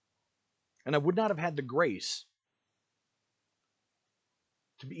 And I would not have had the grace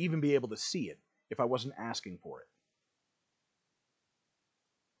to even be able to see it if I wasn't asking for it.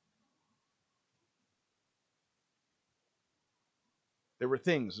 There were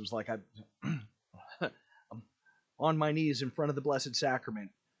things, it was like I'm on my knees in front of the Blessed Sacrament,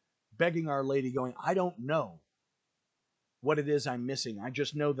 begging Our Lady, going, I don't know what it is I'm missing. I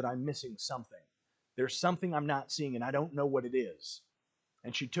just know that I'm missing something. There's something I'm not seeing, and I don't know what it is.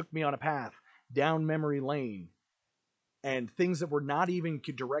 And she took me on a path down memory lane, and things that were not even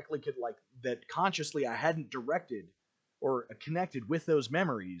that consciously I hadn't directed or connected with those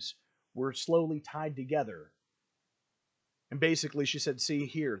memories were slowly tied together. And basically she said, see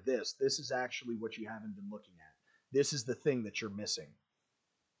here, this is actually what you haven't been looking at. This is the thing that you're missing.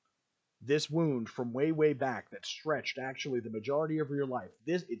 This wound from way, way back that stretched actually the majority of your life.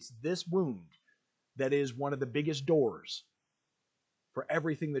 It's this wound that is one of the biggest doors for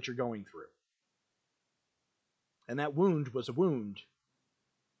everything that you're going through. And that wound was a wound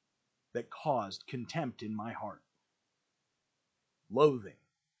that caused contempt in my heart. Loathing,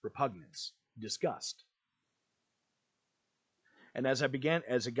 repugnance, disgust. And as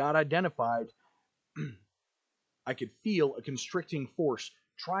it got identified, I could feel a constricting force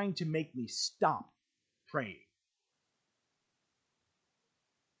trying to make me stop praying.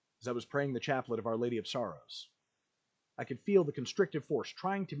 As I was praying the chaplet of Our Lady of Sorrows, I could feel the constrictive force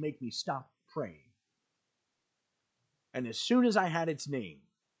trying to make me stop praying. And as soon as I had its name,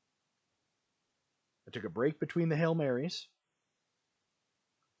 I took a break between the Hail Marys,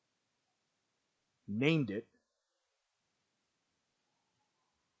 named it,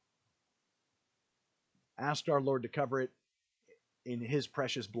 asked our Lord to cover it in His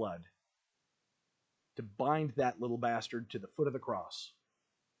precious blood, to bind that little bastard to the foot of the cross.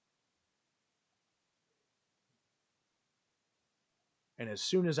 And as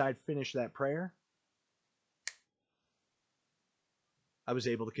soon as I'd finished that prayer, I was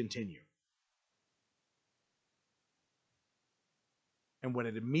able to continue. And what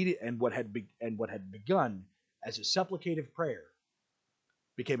had begun as a supplicative prayer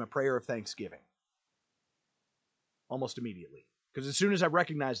became a prayer of thanksgiving. Almost immediately. Because as soon as I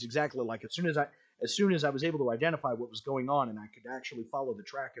recognized exactly, as soon as I was able to identify what was going on and I could actually follow the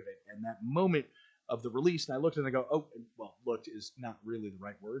track of it, and that moment of the release, and I looked and I go, oh, well, looked is not really the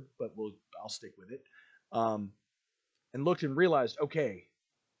right word, but I'll stick with it. And looked and realized, okay,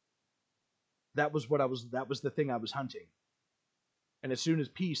 that was the thing I was hunting. And as soon as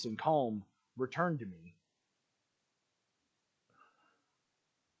peace and calm returned to me,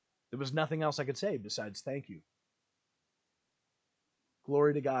 there was nothing else I could say besides thank you.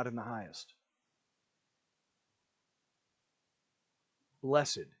 Glory to God in the highest.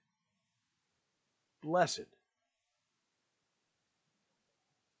 Blessed. Blessed.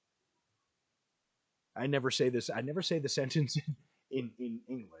 I never say this. I never say the sentence in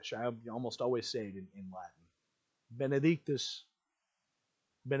English. I almost always say it in Latin. Benedictus,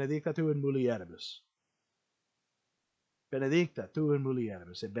 benedicta tu in mulieribus. Benedicta tu in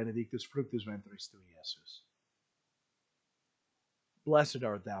mulieribus, et benedictus fructus ventris tui, Jesus. Blessed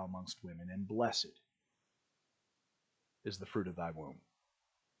art thou amongst women, and blessed is the fruit of thy womb.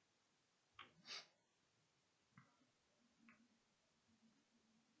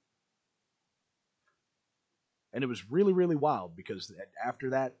 And it was really, really wild because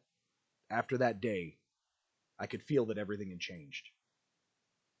after that day, I could feel that everything had changed.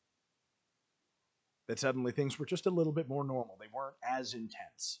 That suddenly things were just a little bit more normal. They weren't as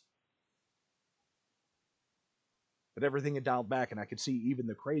intense. But everything had dialed back, and I could see even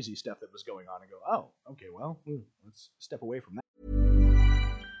the crazy stuff that was going on and go, oh, okay, well, let's step away from that.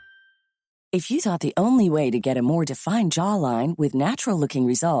 If you thought the only way to get a more defined jawline with natural-looking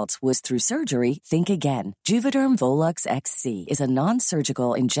results was through surgery, think again. Juvederm Volux XC is a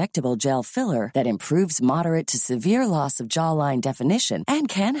non-surgical injectable gel filler that improves moderate to severe loss of jawline definition and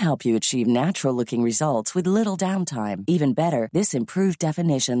can help you achieve natural-looking results with little downtime. Even better, this improved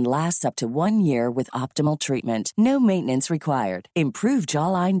definition lasts up to 1 year with optimal treatment. No maintenance required. Improve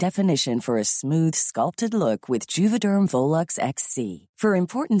jawline definition for a smooth, sculpted look with Juvederm Volux XC. For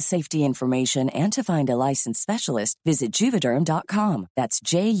important safety information and to find a licensed specialist, visit Juvederm.com. That's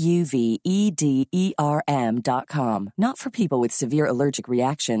Juvederm.com. Not for people with severe allergic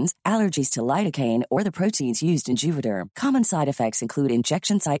reactions, allergies to lidocaine, or the proteins used in Juvederm. Common side effects include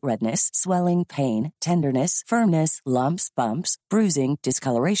injection site redness, swelling, pain, tenderness, firmness, lumps, bumps, bruising,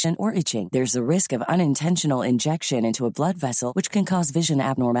 discoloration, or itching. There's a risk of unintentional injection into a blood vessel, which can cause vision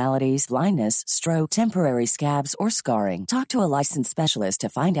abnormalities, blindness, stroke, temporary scabs, or scarring. Talk to a licensed specialist to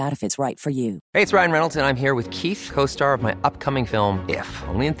find out if it's right for you. Hey, it's Ryan Reynolds, and I'm here with Keith, co-star of my upcoming film, If,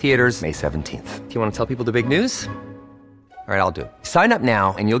 only in theaters May 17th. Do you want to tell people the big news? All right, I'll do it. Sign up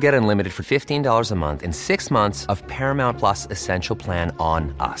now and you'll get unlimited for $15 a month and 6 months of Paramount Plus Essential Plan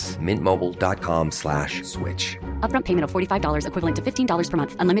on us. MintMobile.com/switch. Upfront payment of $45 equivalent to $15 per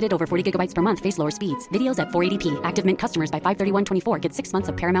month. Unlimited over 40 gigabytes per month. Face lower speeds. Videos at 480p. Active Mint customers by 531.24 get 6 months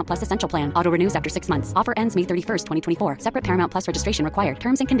of Paramount Plus Essential Plan. Auto renews after 6 months. Offer ends May 31st, 2024. Separate Paramount Plus registration required.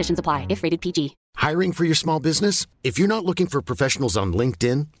 Terms and conditions apply if rated PG. Hiring for your small business? If you're not looking for professionals on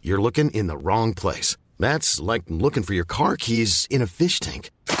LinkedIn, you're looking in the wrong place. That's like looking for your car keys in a fish tank.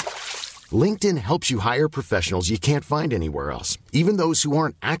 LinkedIn helps you hire professionals you can't find anywhere else, even those who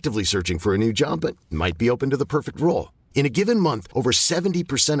aren't actively searching for a new job but might be open to the perfect role. In a given month, over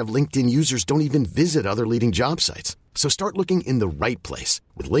 70% of LinkedIn users don't even visit other leading job sites. So start looking in the right place.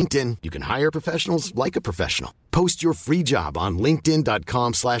 With LinkedIn, you can hire professionals like a professional. Post your free job on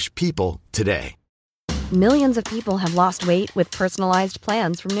linkedin.com/people today. Millions of people have lost weight with personalized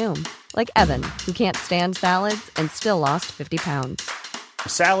plans from Noom. Like Evan, who can't stand salads and still lost 50 pounds.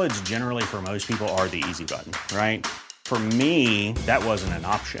 Salads generally for most people are the easy button, right? For me, that wasn't an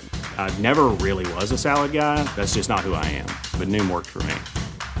option. I never really was a salad guy. That's just not who I am. But Noom worked for me.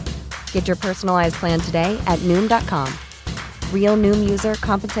 Get your personalized plan today at Noom.com. Real Noom user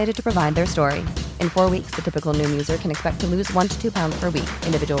compensated to provide their story. In 4 weeks, the typical Noom user can expect to lose 1 to 2 pounds per week.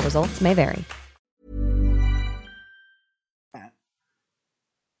 Individual results may vary.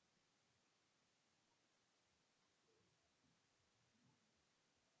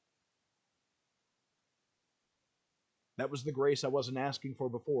 That was the grace I wasn't asking for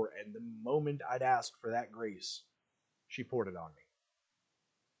before, and the moment I'd asked for that grace, she poured it on me.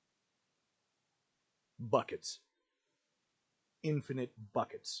 Buckets. Infinite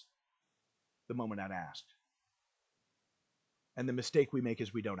buckets. The moment I'd asked. And the mistake we make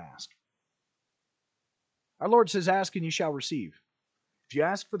is we don't ask. Our Lord says, ask and you shall receive. If you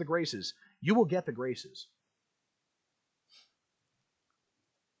ask for the graces, you will get the graces.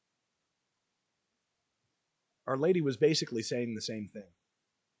 Our Lady was basically saying the same thing.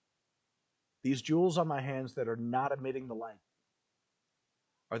 These jewels on my hands that are not emitting the light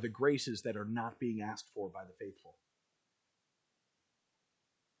are the graces that are not being asked for by the faithful.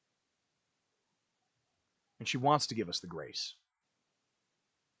 And she wants to give us the grace.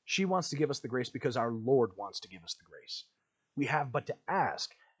 She wants to give us the grace because our Lord wants to give us the grace. We have but to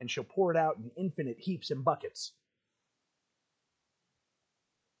ask, and she'll pour it out in infinite heaps and buckets.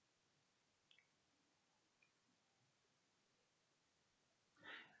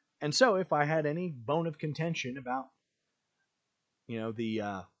 And so, if I had any bone of contention about,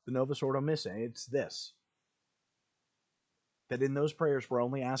 the Novus Ordo Missae, it's this: that in those prayers we're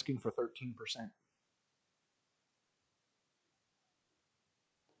only asking for 13%.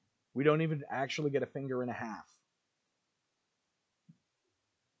 We don't even actually get a finger and a half.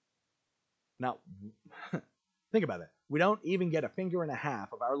 Now, think about it. We don't even get a finger and a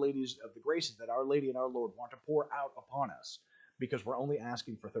half of Our Lady's of the graces that Our Lady and our Lord want to pour out upon us, because we're only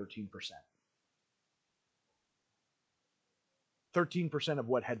asking for 13%. 13% of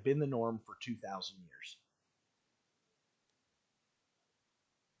what had been the norm for 2,000 years.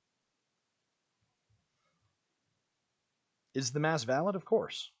 Is the Mass valid? Of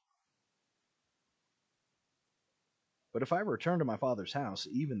course. But if I return to my Father's house,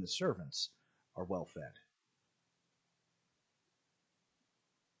 even the servants are well fed.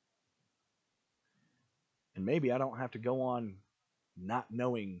 And maybe I don't have to go on not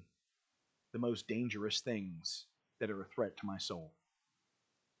knowing the most dangerous things that are a threat to my soul.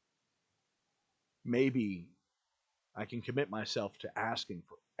 Maybe I can commit myself to asking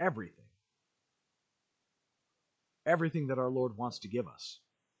for everything. Everything that our Lord wants to give us.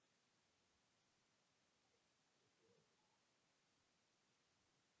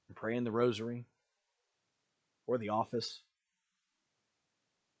 And praying the rosary or the office.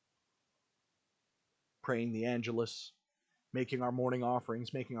 Praying the Angelus, making our morning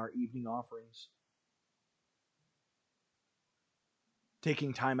offerings, making our evening offerings.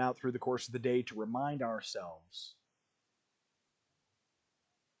 Taking time out through the course of the day to remind ourselves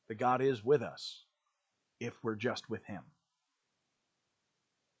that God is with us if we're just with Him.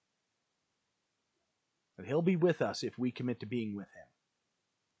 That He'll be with us if we commit to being with Him.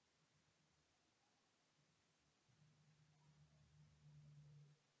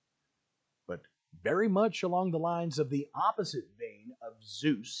 But very much along the lines of the opposite vein of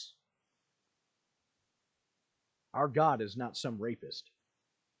Zeus, our God is not some rapist.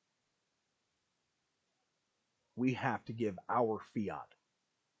 We have to give our fiat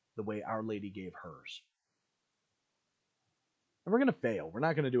the way Our Lady gave hers. And we're going to fail. We're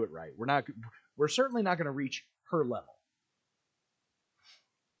not going to do it right. We're certainly not going to reach her level.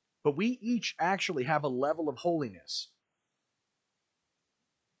 But we each actually have a level of holiness,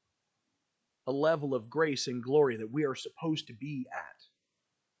 a level of grace and glory that we are supposed to be at,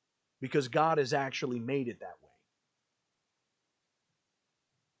 because God has actually made it that way.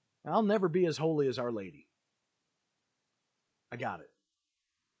 I'll never be as holy as Our Lady. I got it.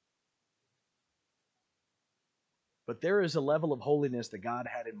 But there is a level of holiness that God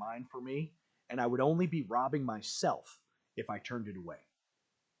had in mind for me, and I would only be robbing myself if I turned it away.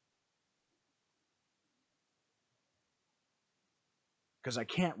 because I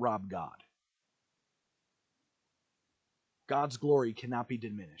can't rob God. God's glory cannot be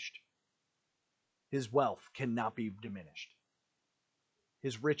diminished. His wealth cannot be diminished.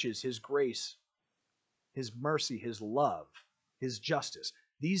 His riches, His grace, His mercy, His love, His justice.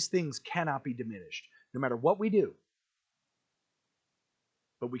 These things cannot be diminished, no matter what we do.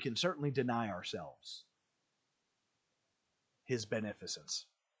 But we can certainly deny ourselves His beneficence.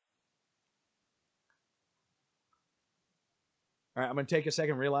 All right, I'm going to take a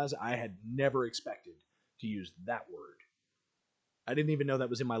second and realize I had never expected to use that word. I didn't even know that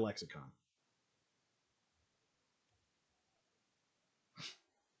was in my lexicon.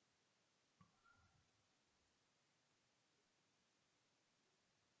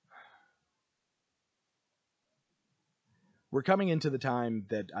 We're coming into the time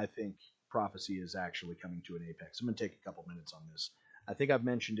that I think prophecy is actually coming to an apex. I'm going to take a couple minutes on this. I think I've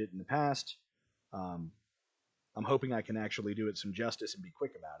mentioned it in the past. I'm hoping I can actually do it some justice and be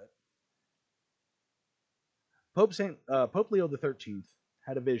quick about it. Pope Leo XIII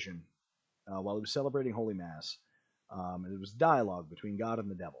had a vision while he was celebrating Holy Mass. And it was dialogue between God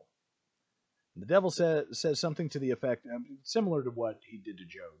and the devil. And the devil says something to the effect, similar to what he did to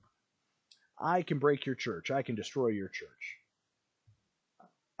Job. I can break your church. I can destroy your church.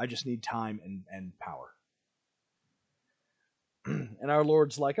 I just need time and power. And our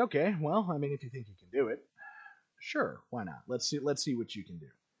Lord's like, okay, well, I mean, if you think you can do it, sure, why not? Let's see what you can do.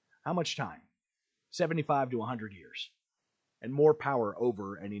 How much time? 75 to 100 years. And more power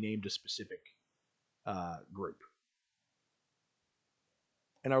over, and he named a specific group.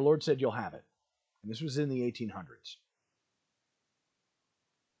 And our Lord said, you'll have it. And this was in the 1800s.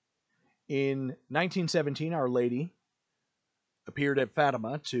 In 1917, Our Lady appeared at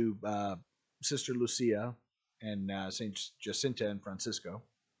Fatima to Sister Lucia and Saint Jacinta and Francisco.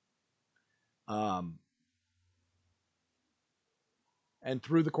 And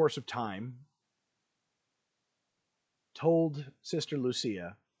through the course of time, told Sister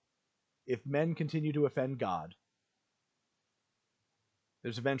Lucia, if men continue to offend God,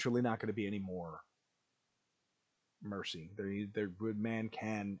 there's eventually not going to be any more mercy. Man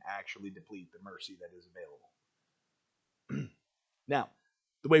can actually deplete the mercy that is available. Now,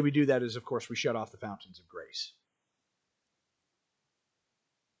 the way we do that is, of course, we shut off the fountains of grace.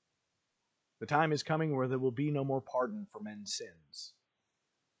 The time is coming where there will be no more pardon for men's sins.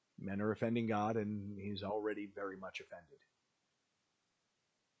 Men are offending God, and He's already very much offended.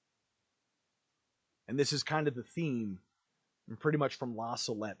 And this is kind of the theme, pretty much from La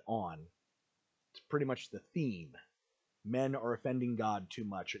Salette on. It's pretty much the theme. Men are offending God too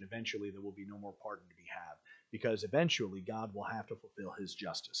much, and eventually there will be no more pardon to be had, because eventually God will have to fulfill His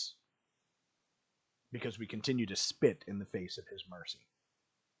justice, because we continue to spit in the face of His mercy.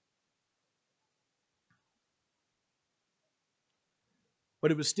 But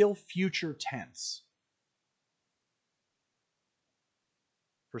it was still future tense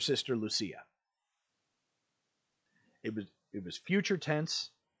for Sister Lucia. It was future tense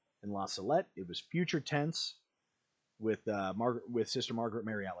in La Salette. It was future tense with Sister Margaret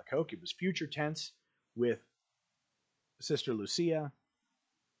Mary Alacoque. It was future tense with Sister Lucia.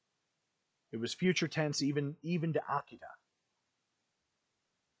 It was future tense even to Akita,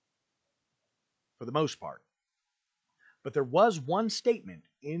 for the most part. But there was one statement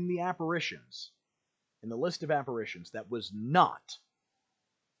in the apparitions, in the list of apparitions, that was not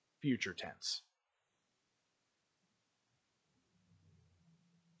future tense.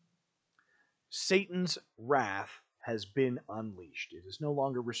 Satan's wrath has been unleashed. It is no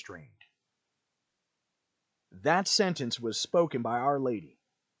longer restrained. That sentence was spoken by Our Lady,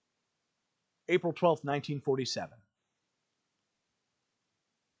 April 12th, 1947.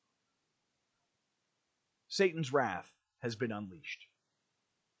 Satan's wrath has been unleashed.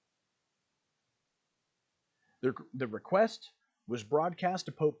 The request was broadcast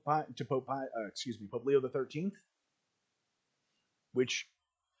to Pope Leo XIII, which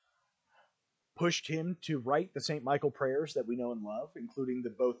pushed him to write the St. Michael prayers that we know and love, including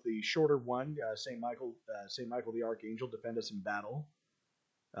both the shorter one, St. Michael the Archangel, defend us in battle.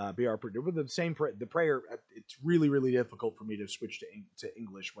 Be our protector. The prayer. It's really, really difficult for me to switch to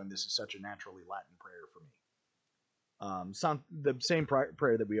English when this is such a naturally Latin prayer for me. The same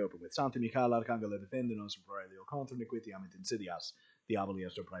prayer that we open with. Santa Michaela Arcangela defendenos pro elio contra nequitiam et insidias diaboli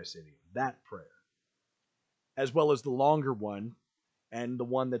est praesidium. That prayer, as well as the longer one, and the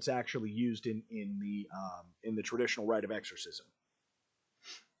one that's actually used in the traditional rite of exorcism.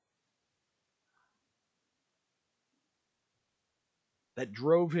 That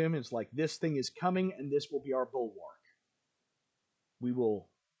drove him. It's like, this thing is coming, and this will be our bulwark.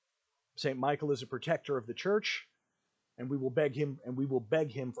 St. Michael is a protector of the church. and we will beg him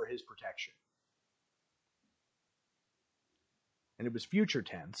for his protection. And it was future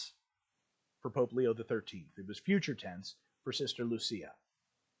tense for Pope Leo XIII. It was future tense for Sister Lucia.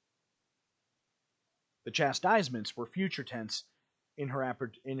 The chastisements were future tense in her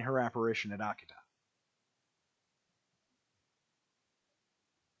apparition at Akita.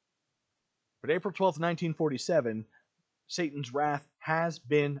 But April 12th, 1947, Satan's wrath has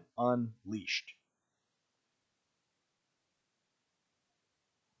been unleashed.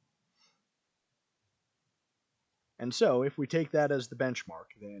 And so, if we take that as the benchmark,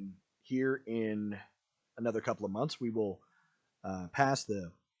 then here in another couple of months, we will pass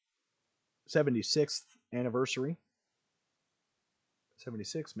the 76th anniversary.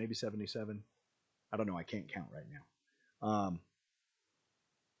 76, maybe 77. I don't know. I can't count right now.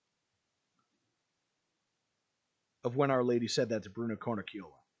 Of when Our Lady said that to Bruno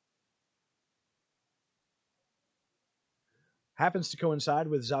Cornacchiola. Happens to coincide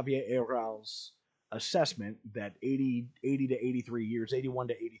with Xavier Herral's assessment that 80 to 83 years, 81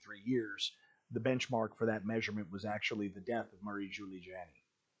 to 83 years, the benchmark for that measurement was actually the death of Marie-Julie Jahney.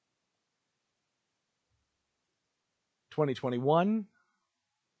 2021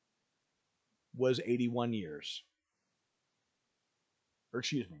 was 81 years. Or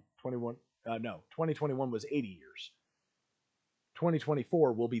excuse me, 2021 was 80 years.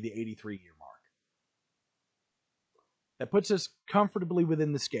 2024 will be the 83-year mark. That puts us comfortably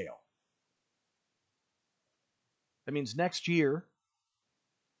within the scale. That means next year,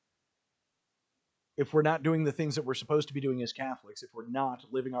 if we're not doing the things that we're supposed to be doing as Catholics, if we're not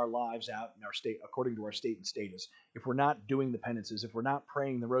living our lives out in our state according to our state and status, if we're not doing the penances, if we're not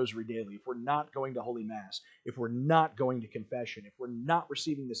praying the rosary daily, if we're not going to Holy Mass, if we're not going to confession, if we're not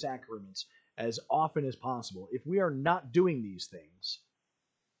receiving the sacraments as often as possible, if we are not doing these things,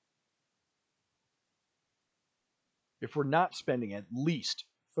 if we're not spending at least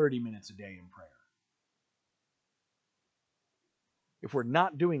 30 minutes a day in prayer, if we're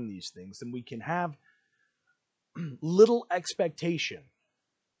not doing these things, then we can have little expectation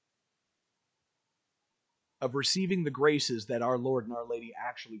of receiving the graces that our Lord and Our Lady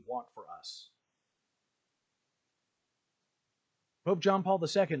actually want for us. Pope John Paul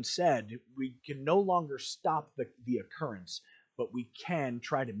II said we can no longer stop the occurrence, but we can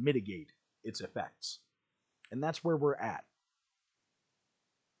try to mitigate its effects. And that's where we're at.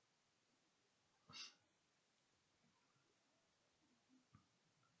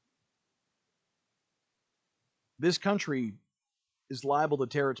 This country is liable to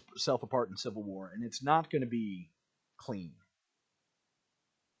tear itself apart in civil war, and it's not going to be clean.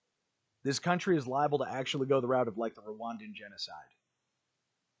 This country is liable to actually go the route of like the Rwandan genocide.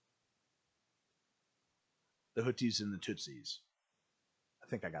 The Hutus and the Tutsis. I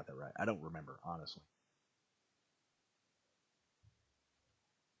think I got that right. I don't remember, honestly.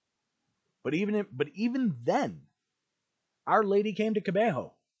 But even then, Our Lady came to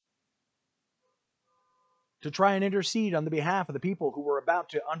Kibeho to try and intercede on the behalf of the people who were about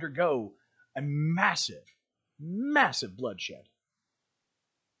to undergo a massive, massive bloodshed.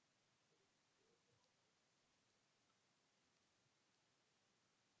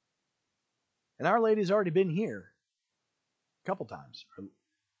 And Our Lady's already been here a couple times.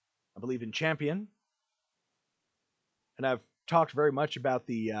 I believe in Champion. And I've talked very much about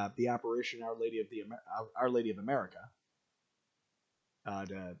the apparition Our Lady of America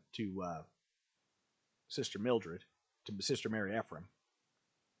to Sister Mildred, to Sister Mary Ephraim.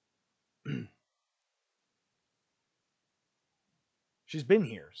 She's been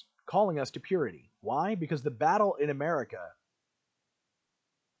here, calling us to purity. Why? Because the battle in America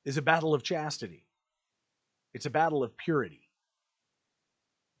is a battle of chastity. It's a battle of purity.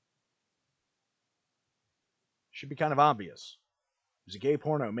 Should be kind of obvious. There's a gay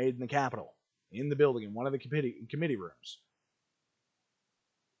porno made in the Capitol, in the building, in one of the committee rooms.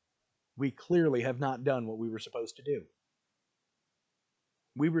 We clearly have not done what we were supposed to do.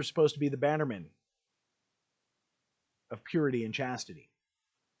 We were supposed to be the bannermen of purity and chastity.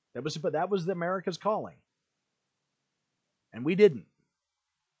 That was America's calling. And we didn't.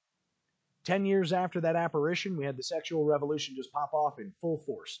 10 years after that apparition, we had the sexual revolution just pop off in full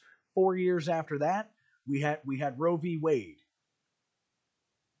force. 4 years after that, we had Roe v. Wade.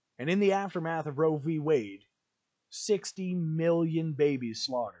 And in the aftermath of Roe v. Wade, 60 million babies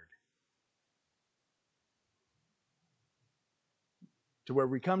slaughtered. To where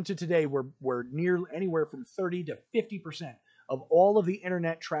we come to today, we're near anywhere from 30 to 50% of all of the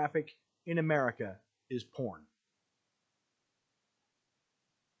internet traffic in America is porn.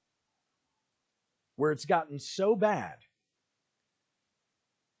 Where it's gotten so bad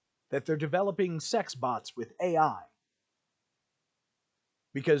that they're developing sex bots with AI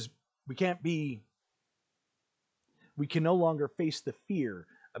Because we can no longer face the fear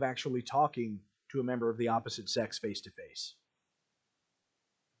of actually talking to a member of the opposite sex face to face.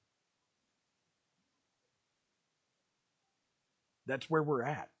 That's where we're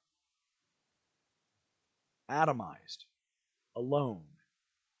at. Atomized, alone,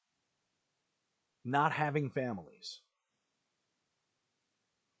 not having families,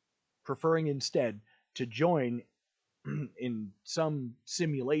 preferring instead to join in some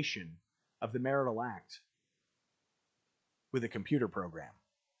simulation of the marital act with a computer program.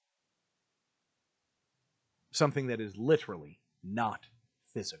 Something that is literally not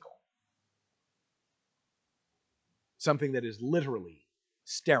physical. Something that is literally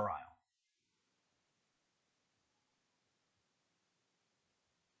sterile.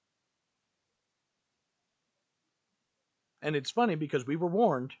 And it's funny because we were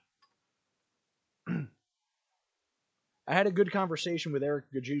warned. I had a good conversation with Eric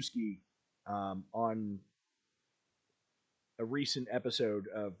Gajewski on a recent episode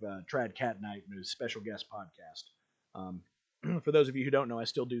of Trad Cat Night, his special guest podcast. For those of you who don't know, I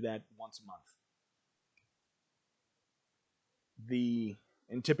still do that once a month.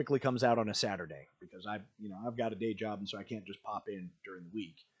 And typically comes out on a Saturday because I've got a day job, and so I can't just pop in during the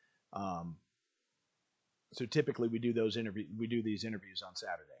week. So typically we do these interviews on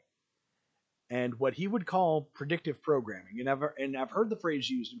Saturday. And what he would call predictive programming, and I've heard the phrase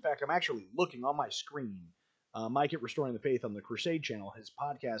used. In fact, I'm actually looking on my screen. Mike at Restoring the Faith on the Crusade channel, his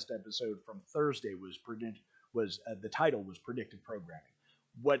podcast episode from Thursday the title was predictive programming.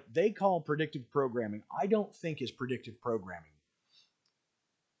 What they call predictive programming, I don't think is predictive programming.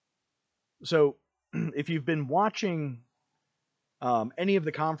 So, if you've been watching any of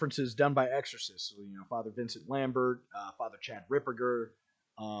the conferences done by exorcists, Father Vincent Lambert, Father Chad Ripperger,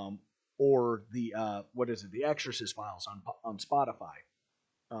 or the The Exorcist Files on Spotify,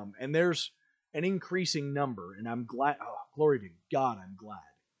 and there's an increasing number, and I'm glad. Oh, glory to God, I'm glad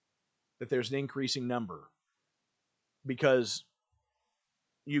that there's an increasing number, because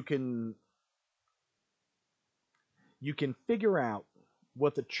you can figure out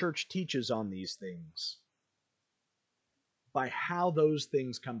what the church teaches on these things by how those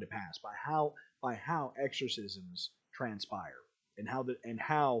things come to pass, by how exorcisms transpire, and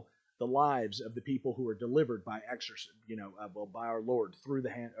how the lives of the people who are delivered by by our Lord through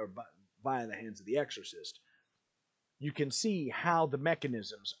the hand, or via the hands of the exorcist. You can see how the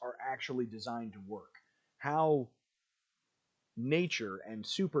mechanisms are actually designed to work, how nature and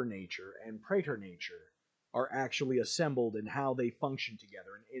supernature and praeternature are actually assembled, and how they function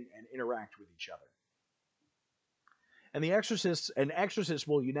together and interact with each other. And exorcists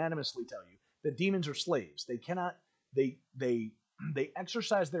will unanimously tell you that demons are slaves. They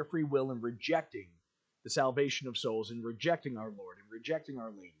exercise their free will in rejecting the salvation of souls, in rejecting our Lord, in rejecting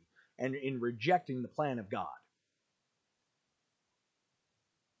Our Lady, and in rejecting the plan of God.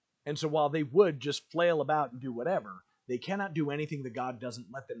 And so while they would just flail about and do whatever, they cannot do anything that God doesn't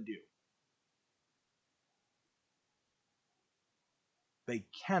let them do. They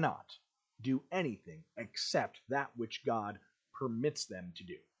cannot do anything except that which God permits them to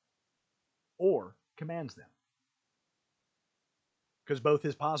do or commands them. Because both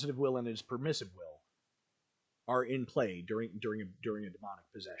his positive will and his permissive will are in play during a demonic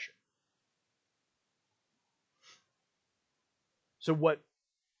possession. So what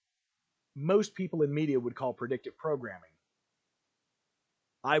most people in media would call predictive programming,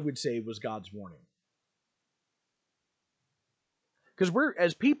 I would say was God's warning. Because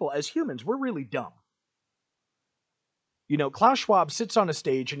as humans, we're really dumb. Klaus Schwab sits on a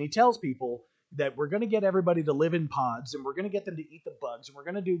stage and he tells people that we're going to get everybody to live in pods, and we're going to get them to eat the bugs, and we're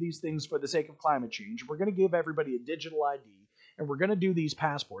going to do these things for the sake of climate change, and we're going to give everybody a digital ID, and we're going to do these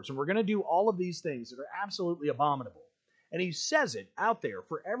passports, and we're going to do all of these things that are absolutely abominable. And he says it out there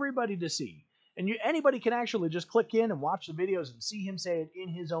for everybody to see. And anybody can actually just click in and watch the videos and see him say it in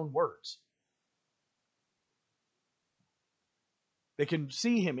his own words. They can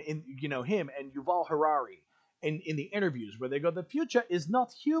see him him and Yuval Harari in the interviews where they go, the future is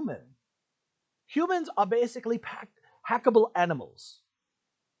not human. Humans are basically hackable animals.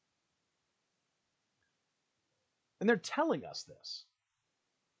 And they're telling us this.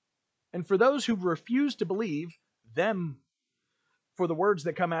 And for those who refuse to believe them for the words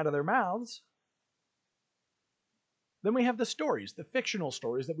that come out of their mouths, then we have the stories, the fictional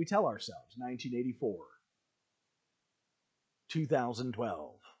stories that we tell ourselves. 1984.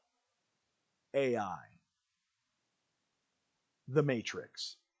 2012. AI. The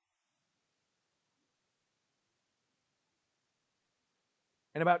Matrix.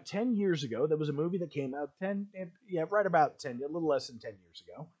 And about 10 years ago, there was a movie that came out right about 10, a little less than 10 years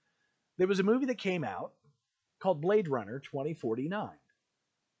ago. There was a movie that came out called Blade Runner 2049.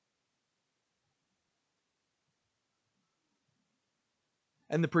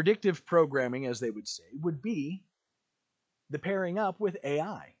 And the predictive programming, as they would say, would be the pairing up with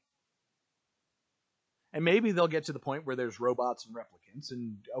AI. And maybe they'll get to the point where there's robots and replicants,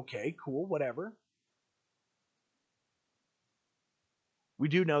 and okay, cool, whatever. We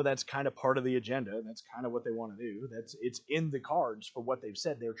do know that's kind of part of the agenda. That's kind of what they want to do. It's in the cards for what they've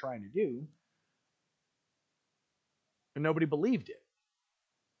said they're trying to do. And nobody believed it.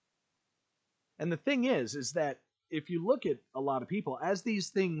 And the thing is that if you look at a lot of people, as these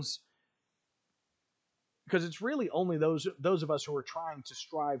things, because it's really only those of us who are trying to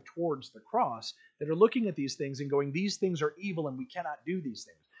strive towards the cross that are looking at these things and going, these things are evil and we cannot do these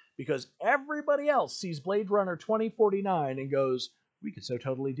things. Because everybody else sees Blade Runner 2049 and goes, we could so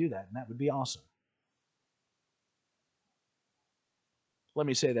totally do that, and that would be awesome. Let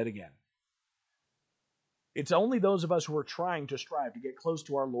me say that again. It's only those of us who are trying to strive to get close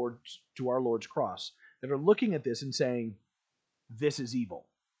to our Lord's cross that are looking at this and saying, this is evil.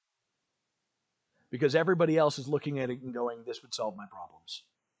 Because everybody else is looking at it and going, this would solve my problems.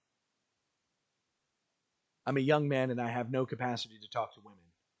 I'm a young man and I have no capacity to talk to women.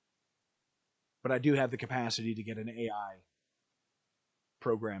 But I do have the capacity to get an AI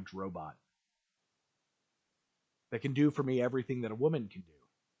programmed robot that can do for me everything that a woman can do,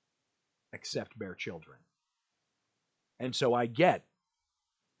 except bear children. And so I get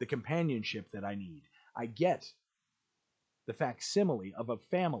the companionship that I need. I get the facsimile of a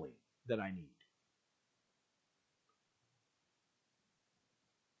family that I need.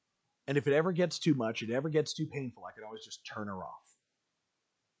 And if it ever gets too much, it ever gets too painful, I can always just turn her off.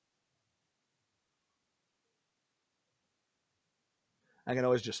 I can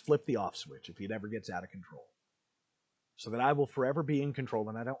always just flip the off switch if it ever gets out of control. So that I will forever be in control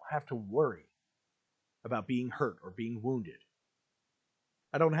and I don't have to worry about being hurt or being wounded.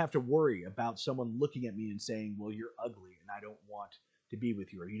 I don't have to worry about someone looking at me and saying, well, you're ugly and I don't want to be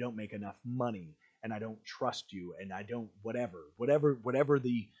with you, or you don't make enough money and I don't trust you and I don't whatever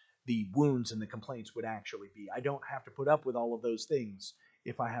the wounds and the complaints would actually be. I don't have to put up with all of those things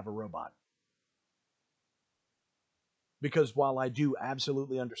if I have a robot. Because while I do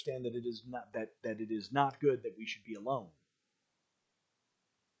absolutely understand that it is not good that we should be alone,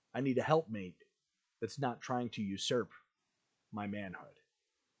 I need a helpmate that's not trying to usurp my manhood.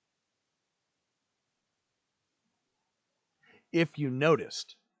 If you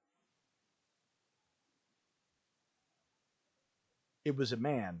noticed, it was a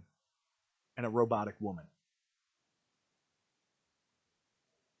man and a robotic woman.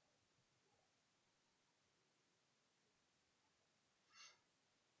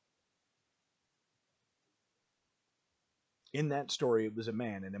 In that story, it was a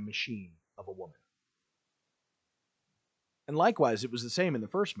man and a machine of a woman. And likewise, it was the same in the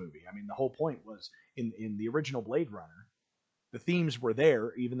first movie. I mean, the whole point was, in the original Blade Runner, the themes were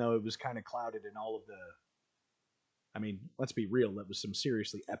there, even though it was kind of clouded in all of the... I mean, let's be real, that was some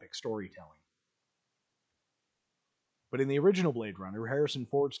seriously epic storytelling. But in the original Blade Runner, Harrison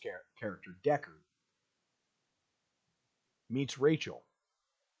Ford's character, Deckard, meets Rachel,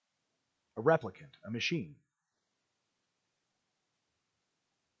 a replicant, a machine.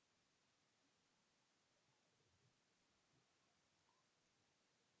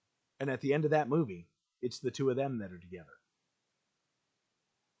 And at the end of that movie, it's the two of them that are together.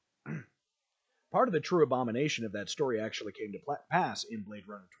 Part of the true abomination of that story actually came to pass in Blade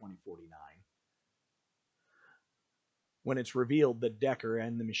Runner 2049, when it's revealed that Deckard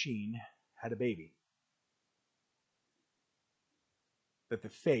and the machine had a baby. That the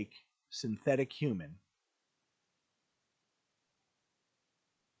fake, synthetic human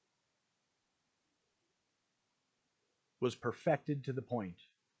was perfected to the point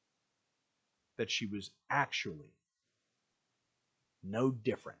that she was actually no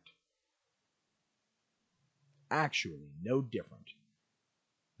different. Actually no different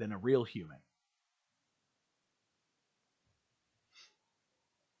than a real human.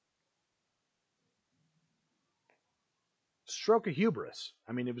 Stroke of hubris.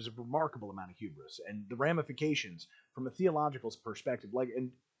 I mean, it was a remarkable amount of hubris, and the ramifications from a theological perspective,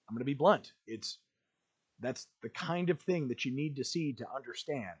 and I'm going to be blunt, that's the kind of thing that you need to see to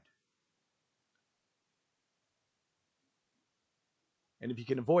understand. And if you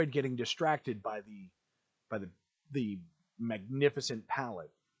can avoid getting distracted by the magnificent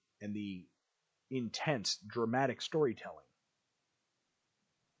palette and the intense, dramatic storytelling,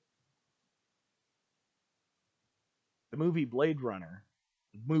 the movie Blade Runner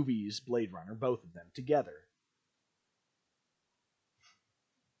movies, Blade Runner, both of them together,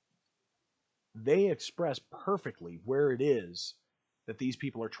 they express perfectly where it is that these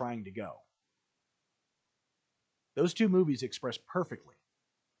people are trying to go. Those two movies express perfectly.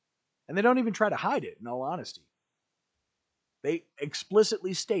 And they don't even try to hide it, in all honesty. They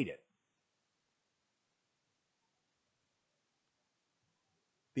explicitly state it.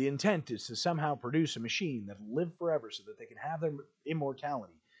 The intent is to somehow produce a machine that will live forever so that they can have their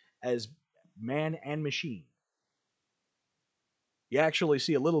immortality as man and machine. You actually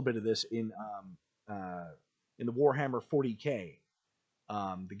see a little bit of this in the Warhammer 40K,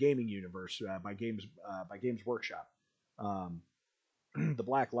 the gaming universe by Games Workshop, the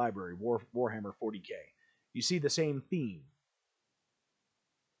Black Library, Warhammer 40K. You see the same theme.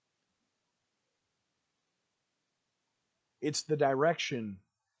 It's the direction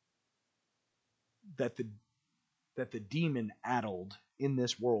that the demon-addled in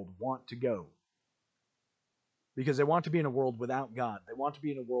this world want to go. Because they want to be in a world without God. They want to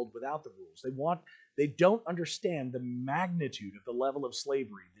be in a world without the rules. They don't understand the magnitude of the level of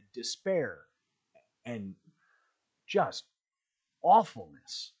slavery, the despair, and just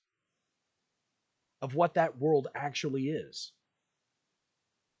awfulness of what that world actually is.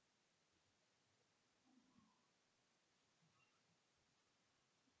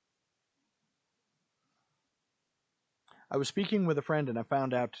 I was speaking with a friend and I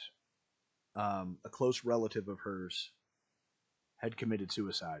found out a close relative of hers had committed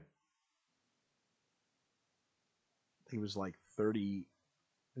suicide. He was like 30,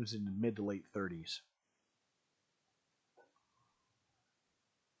 it was in the mid to late 30s.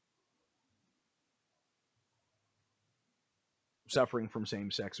 Suffering from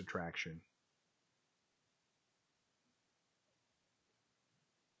same-sex attraction.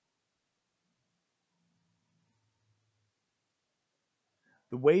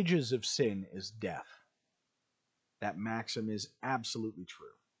 The wages of sin is death. That maxim is absolutely true.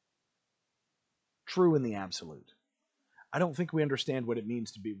 True in the absolute. I don't think we understand what it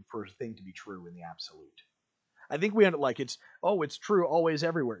means for a thing to be true in the absolute. I think we it's true always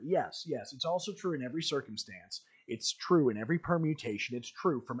everywhere. Yes, it's also true in every circumstance. It's true in every permutation. It's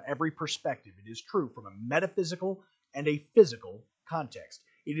true from every perspective. It is true from a metaphysical and a physical context.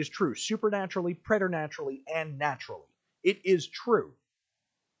 It is true supernaturally, preternaturally, and naturally. It is true.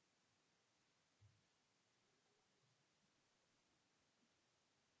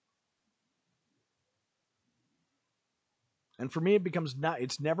 And for me,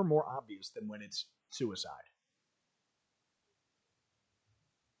 it's never more obvious than when it's suicide.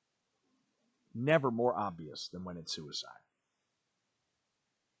 Never more obvious than when it's suicide.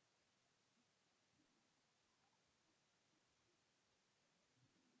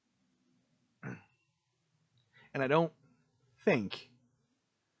 And I don't think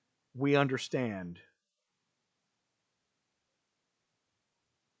we understand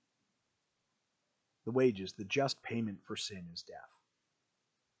the wages, the just payment for sin is death.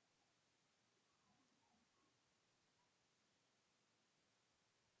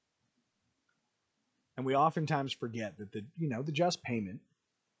 And we oftentimes forget that the just payment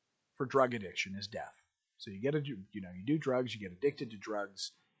for drug addiction is death. So you do drugs, you get addicted to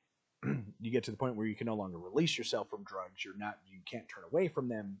drugs, you get to the point where you can no longer release yourself from drugs, you can't turn away from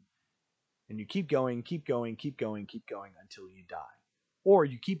them, and you keep going until you die. Or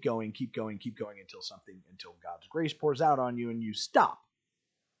you keep going until God's grace pours out on you and you stop.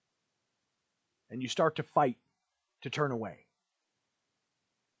 And you start to fight to turn away.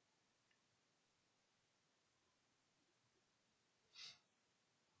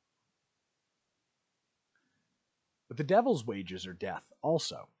 But the devil's wages are death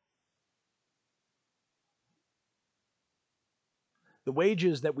also. The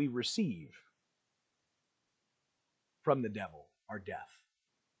wages that we receive from the devil are death.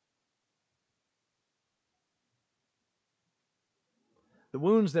 The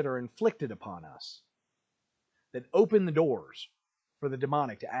wounds that are inflicted upon us, that open the doors for the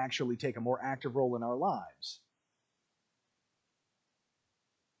demonic to actually take a more active role in our lives,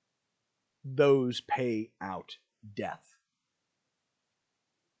 those pay out death.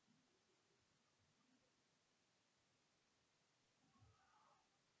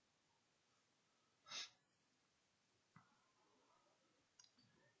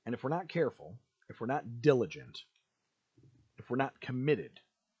 And if we're not careful, if we're not diligent, if we're not committed,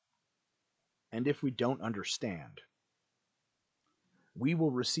 and if we don't understand, we will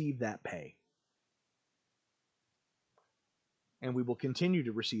receive that pay. And we will continue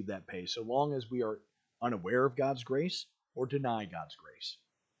to receive that pay so long as we are unaware of God's grace or deny God's grace.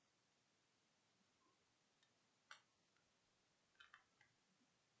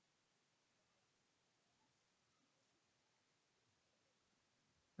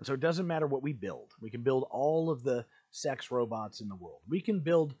 And so it doesn't matter what we build. We can build all of the sex robots in the world. We can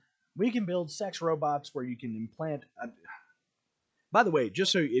build sex robots where you can implant. By the way,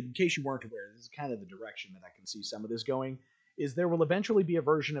 just so in case you weren't aware, this is kind of the direction that I can see some of this going. Is there will eventually be a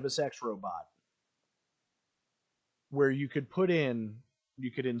version of a sex robot where you could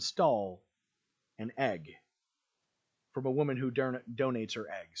install an egg from a woman who donates her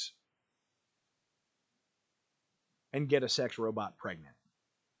eggs and get a sex robot pregnant.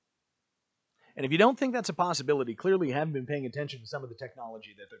 And if you don't think that's a possibility, clearly you haven't been paying attention to some of the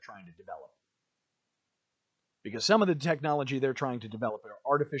technology that they're trying to develop. Because some of the technology they're trying to develop are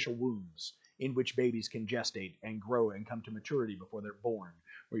artificial wombs in which babies can gestate and grow and come to maturity before they're born,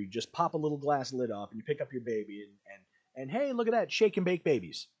 where you just pop a little glass lid off and you pick up your baby and hey, look at that, shake and bake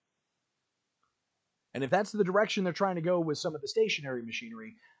babies. And if that's the direction they're trying to go with some of the stationary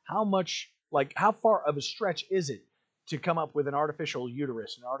machinery, how far of a stretch is it to come up with an artificial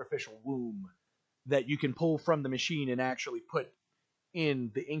uterus, an artificial womb that you can pull from the machine and actually put in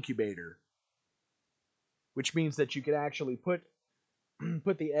the incubator? Which means that you could actually put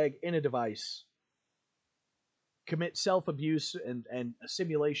the egg in a device, commit self-abuse and a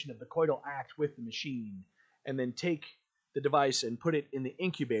simulation of the coital act with the machine, and then take the device and put it in the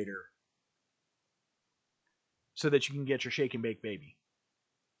incubator so that you can get your shake and bake baby.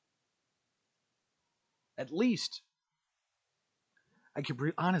 At least,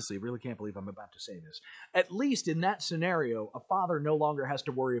 honestly really can't believe I'm about to say this. At least in that scenario, a father no longer has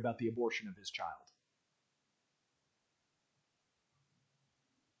to worry about the abortion of his child.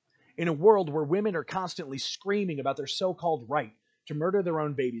 In a world where women are constantly screaming about their so-called right to murder their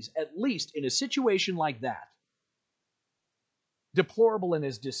own babies, at least in a situation like that, deplorable and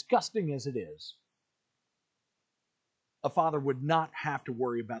as disgusting as it is, a father would not have to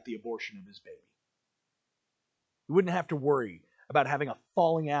worry about the abortion of his baby. He wouldn't have to worry about having a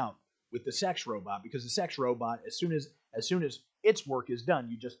falling out with the sex robot, because the sex robot, as soon as its work is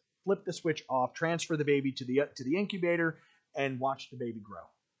done, you just flip the switch off, transfer the baby to the incubator, and watch the baby grow.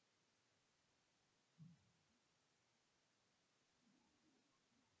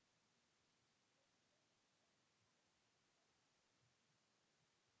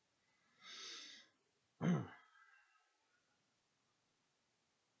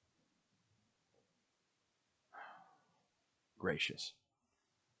 Gracious.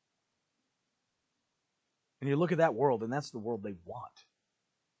 And you look at that world, and that's the world they want.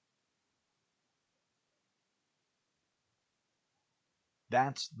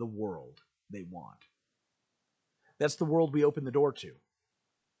 That's the world they want. That's the world we open the door to.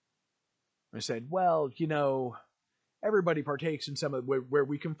 I said, well, everybody partakes in some of where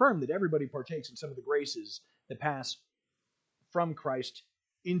we confirm that everybody partakes in some of the graces that pass from Christ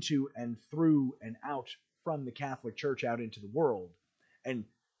into and through and out from the Catholic Church out into the world, and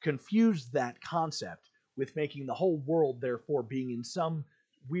confuse that concept with making the whole world, therefore, being in some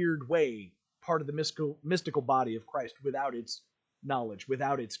weird way part of the mystical body of Christ without its knowledge,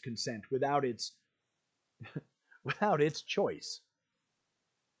 without its consent, without its choice.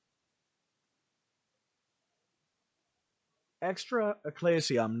 Extra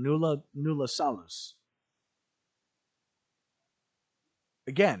ecclesiam nulla salus.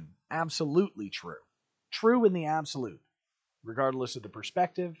 Again, absolutely true. True in the absolute, regardless of the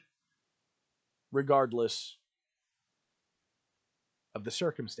perspective, regardless of the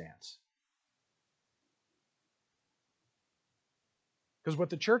circumstance. Because what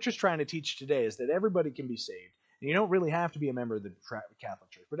the church is trying to teach today is that everybody can be saved. And you don't really have to be a member of the Catholic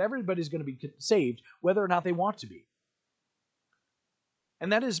Church, but everybody's going to be saved whether or not they want to be.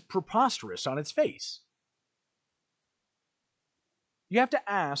 And that is preposterous on its face. You have to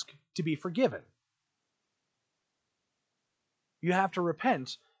ask to be forgiven. You have to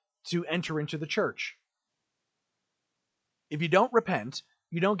repent to enter into the church. If you don't repent,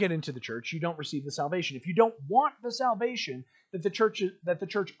 you don't get into the church, you don't receive the salvation. If you don't want the salvation that the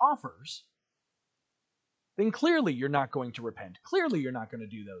church offers, then clearly you're not going to repent. Clearly you're not going to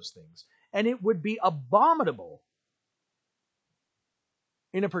do those things. And it would be abominable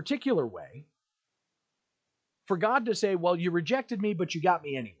in a particular way for God to say, well, you rejected me, but you got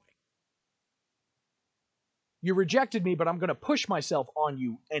me anyway. You rejected me, but I'm going to push myself on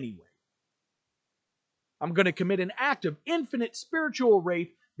you anyway. I'm going to commit an act of infinite spiritual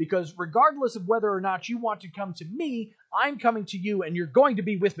rape because regardless of whether or not you want to come to me, I'm coming to you and you're going to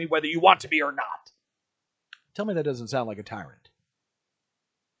be with me whether you want to be or not. Tell me that doesn't sound like a tyrant.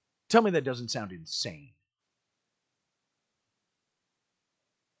 Tell me that doesn't sound insane.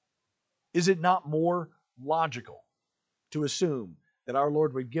 Is it not more logical to assume that our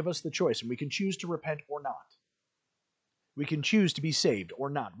Lord would give us the choice and we can choose to repent or not? We can choose to be saved or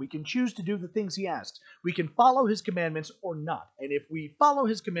not. We can choose to do the things he asks. We can follow his commandments or not. And if we follow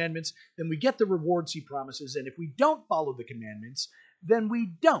his commandments, then we get the rewards he promises. And if we don't follow the commandments, then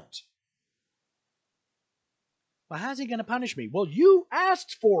we don't. Well, how's he going to punish me? Well, you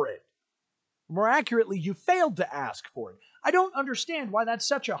asked for it. More accurately, you failed to ask for it. I don't understand why that's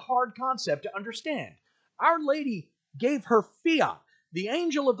such a hard concept to understand. Our Lady gave her fiat. The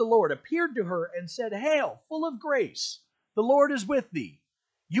angel of the Lord appeared to her and said, "Hail, full of grace, the Lord is with thee.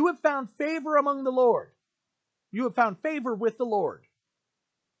 You have found favor among the Lord. You have found favor with the Lord."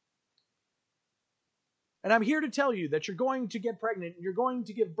 And I'm here to tell you that you're going to get pregnant, and you're going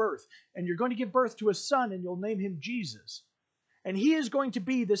to give birth, and you're going to give birth to a son, and you'll name him Jesus. And he is going to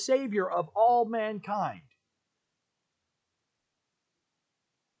be the Savior of all mankind.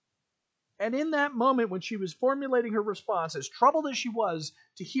 And in that moment, when she was formulating her response, as troubled as she was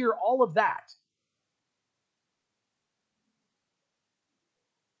to hear all of that,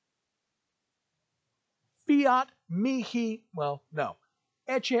 fiat mihi,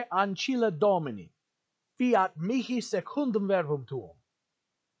 ecce ancilla Domini, fiat mihi secundum verbum tuum.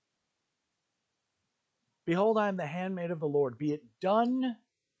 Behold, I am the handmaid of the Lord. Be it done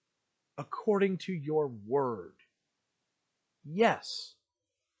according to your word. Yes.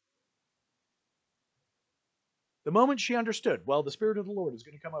 The moment she understood, well, the Spirit of the Lord is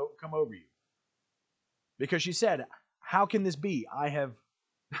going to come over you. Because she said, how can this be? I have,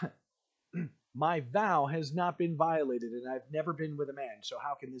 my vow has not been violated, and I've never been with a man, so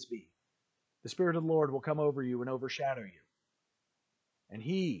how can this be? The Spirit of the Lord will come over you and overshadow you. And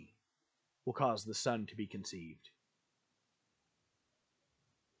he will cause the Son to be conceived.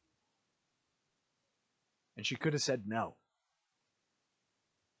 And she could have said no.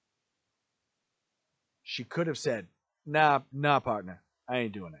 She could have said, nah, partner, I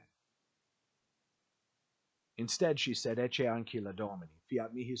ain't doing it. Instead, she said, Ecce ancilla Domini,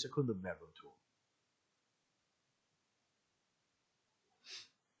 fiat mihi secundum verbum tuum.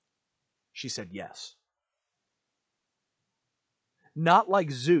 She said yes. Not like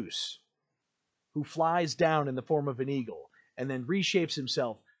Zeus, who flies down in the form of an eagle and then reshapes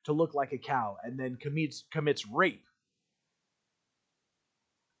himself to look like a cow and then commits rape.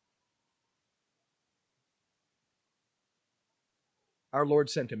 Our Lord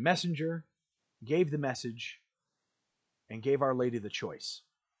sent a messenger, gave the message, and gave Our Lady the choice.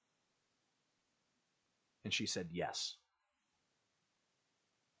 And she said yes.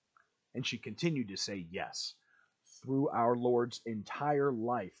 And she continued to say yes through our Lord's entire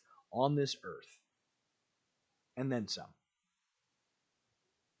life on this earth. And then some.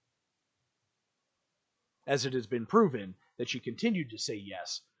 As it has been proven that she continued to say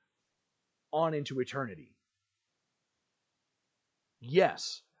yes on into eternity.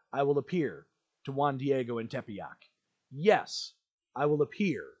 Yes, I will appear to Juan Diego in Tepeyac. Yes, I will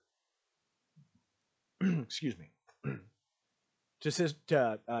appear excuse me, to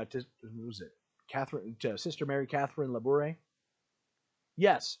Sister Mary Catherine Laboure.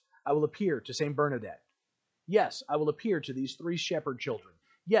 Yes, I will appear to Saint Bernadette. Yes, I will appear to these three shepherd children.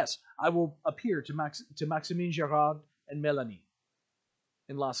 Yes, I will appear to Maximine Gerard and Melanie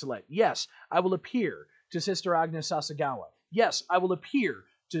in La Salette. Yes, I will appear to Sister Agnes Sasagawa. Yes, I will appear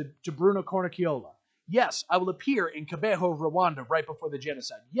to Bruno Cornacchiola. Yes, I will appear in Kabeho, Rwanda, right before the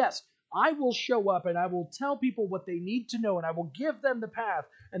genocide. Yes, I will show up and I will tell people what they need to know, and I will give them the path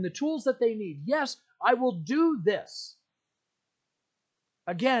and the tools that they need. Yes, I will do this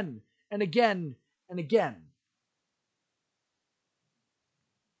again and again and again.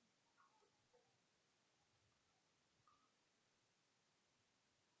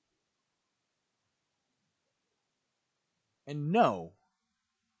 And no,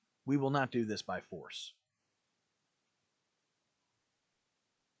 we will not do this by force.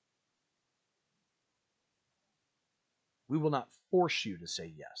 We will not force you to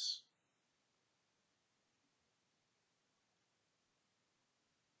say yes.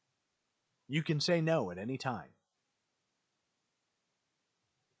 You can say no at any time.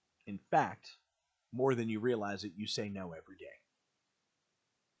 In fact, more than you realize it, you say no every day.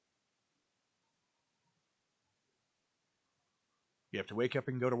 You have to wake up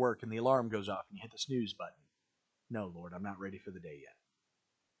and go to work, and the alarm goes off, and you hit the snooze button. No, Lord, I'm not ready for the day yet.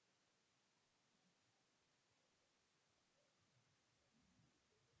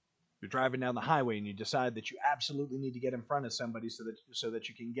 You're driving down the highway, and you decide that you absolutely need to get in front of somebody so that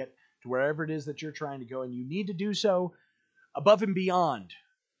you can get to wherever it is that you're trying to go, and you need to do so above and beyond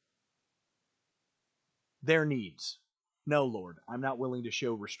their needs. No, Lord, I'm not willing to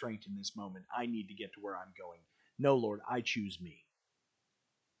show restraint in this moment. I need to get to where I'm going. No, Lord, I choose me.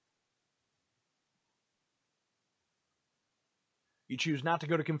 You choose not to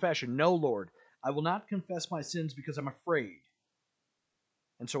go to confession. No, Lord, I will not confess my sins because I'm afraid.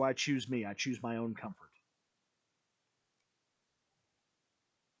 And so I choose me. I choose my own comfort.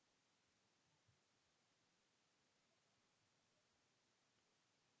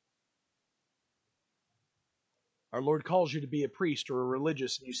 Our Lord calls you to be a priest or a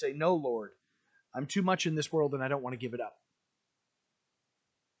religious, and you say, no, Lord, I'm too much in this world and I don't want to give it up.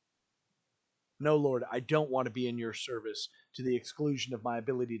 No, Lord, I don't want to be in your service to the exclusion of my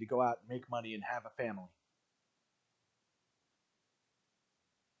ability to go out and make money and have a family.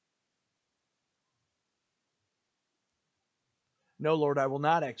 No, Lord, I will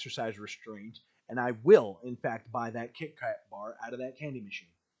not exercise restraint, and I will, in fact, buy that Kit Kat bar out of that candy machine.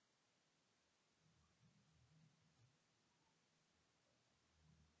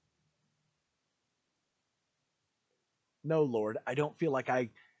 No, Lord, I don't feel like I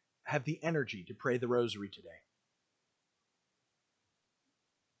have the energy to pray the rosary today.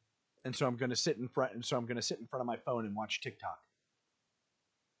 And so I'm going to sit in front of my phone and watch TikTok.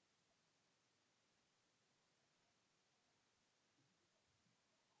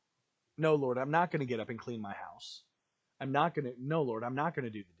 No, Lord, I'm not going to get up and clean my house. No, Lord, I'm not going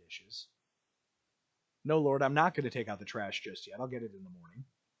to do the dishes. No, Lord, I'm not going to take out the trash just yet. I'll get it in the morning.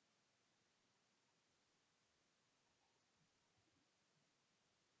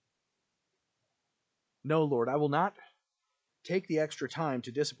 No, Lord, I will not take the extra time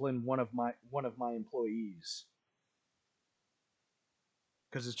to discipline one of my employees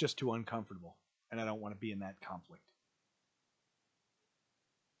because it's just too uncomfortable and I don't want to be in that conflict.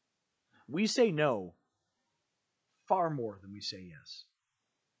 We say no far more than we say yes.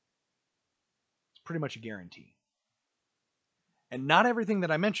 It's pretty much a guarantee. And not everything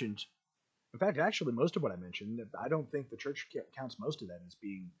that I mentioned, in fact, actually most of what I mentioned, I don't think the church counts most of that as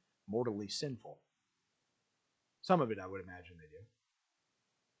being mortally sinful. Some of it I would imagine they do.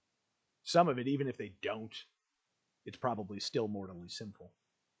 Some of it, even if they don't, it's probably still mortally sinful.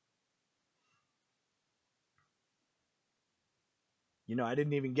 You know, I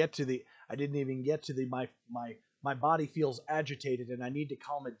didn't even get to the my body feels agitated and I need to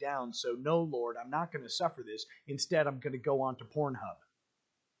calm it down. So no, Lord, I'm not going to suffer this. Instead, I'm going to go on to Pornhub.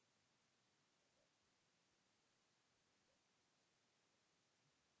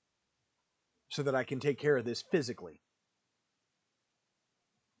 So that I can take care of this physically.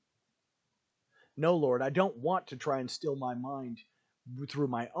 No, Lord, I don't want to try and still my mind through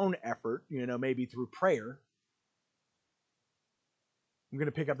my own effort, maybe through prayer. I'm going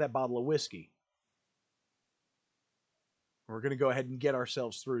to pick up that bottle of whiskey. We're going to go ahead and get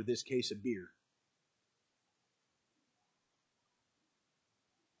ourselves through this case of beer.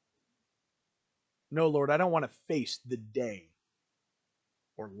 No, Lord, I don't want to face the day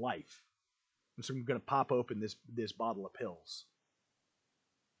or life. And so I'm going to pop open this bottle of pills.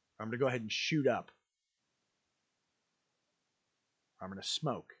 I'm going to go ahead and shoot up. I'm going to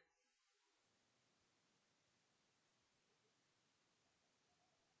smoke.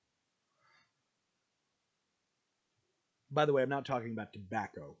 By the way, I'm not talking about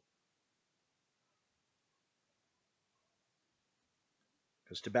tobacco.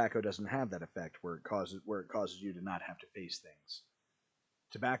 Because tobacco doesn't have that effect where it causes you to not have to face things.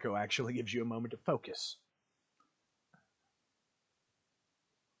 Tobacco actually gives you a moment to focus.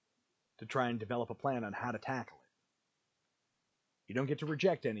 To try and develop a plan on how to tackle it. You don't get to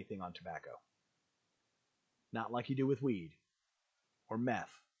reject anything on tobacco. Not like you do with weed or meth.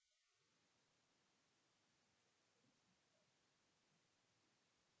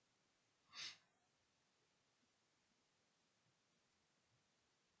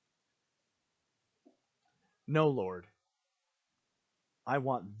 No, Lord. I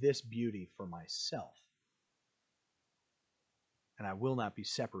want this beauty for myself. And I will not be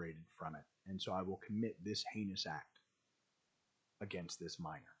separated from it. And so I will commit this heinous act against this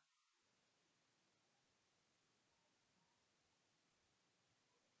minor.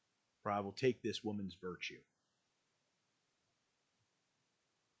 For I will take this woman's virtue.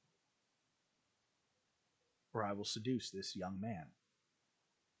 Or I will seduce this young man.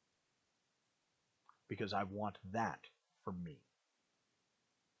 Because I want that for me.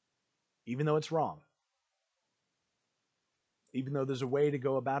 Even though it's wrong. Even though there's a way to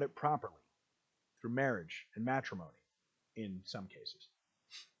go about it properly. Through marriage and matrimony. In some cases.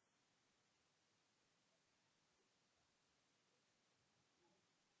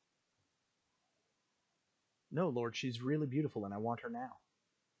 No, Lord, she's really beautiful and I want her now.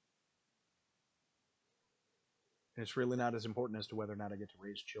 And it's really not as important as to whether or not I get to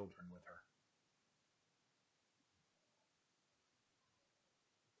raise children with her.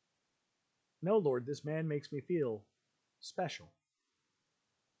 No, Lord, this man makes me feel special.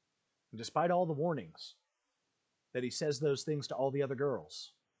 And despite all the warnings that he says those things to all the other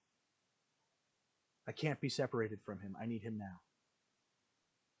girls, I can't be separated from him. I need him now.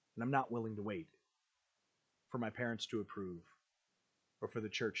 And I'm not willing to wait for my parents to approve or for the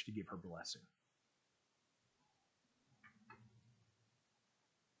church to give her blessing.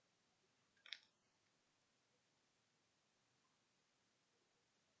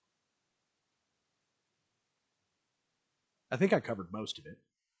 I think I covered most of it.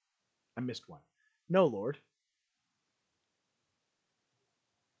 I missed one. No, Lord.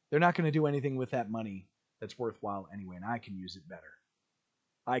 They're not going to do anything with that money that's worthwhile anyway, and I can use it better.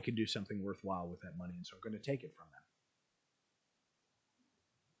 I can do something worthwhile with that money, and so I'm going to take it from them.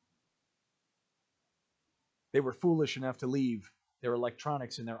 They were foolish enough to leave their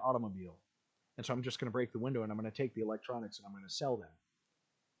electronics in their automobile, and so I'm just going to break the window, and I'm going to take the electronics, and I'm going to sell them.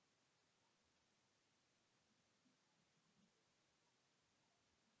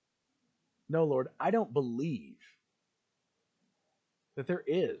 No, Lord, I don't believe that there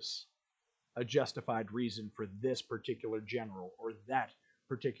is a justified reason for this particular general or that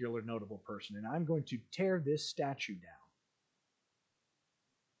particular notable person, and I'm going to tear this statue down.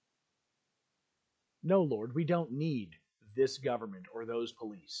 No, Lord, we don't need this government or those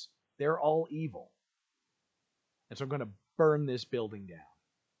police. They're all evil. And so I'm going to burn this building down.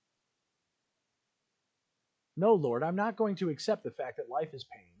 No, Lord, I'm not going to accept the fact that life is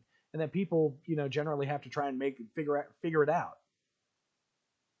pain and that people, generally have to try and figure it out.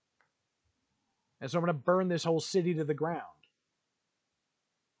 And so I'm going to burn this whole city to the ground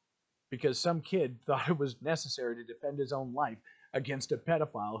because some kid thought it was necessary to defend his own life against a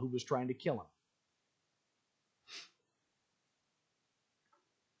pedophile who was trying to kill him.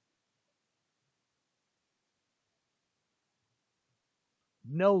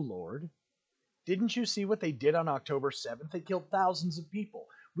 No, Lord. Didn't you see what they did on October 7th? They killed thousands of people.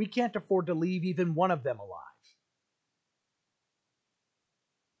 We can't afford to leave even one of them alive.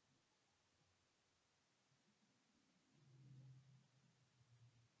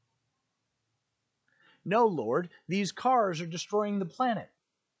 No, Lord, these cars are destroying the planet.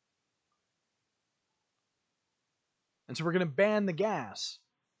 And so we're going to ban the gas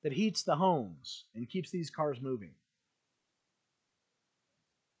that heats the homes and keeps these cars moving.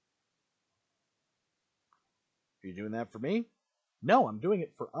 Are you doing that for me? No, I'm doing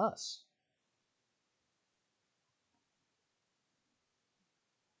it for us.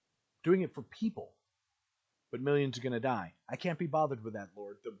 Doing it for people. But millions are going to die. I can't be bothered with that,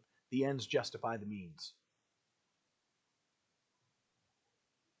 Lord. The ends justify the means.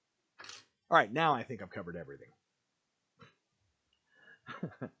 All right, now I think I've covered everything.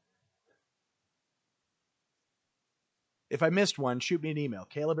 If I missed one, shoot me an email,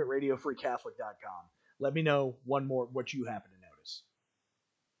 caleb@radiofreecatholic.com. Let me know one more what you happen to notice.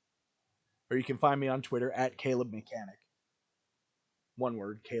 Or you can find me on Twitter @CalebMechanic. One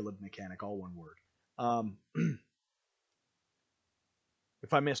word, Caleb Mechanic, all one word.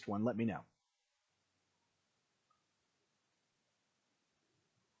 If I missed one, let me know.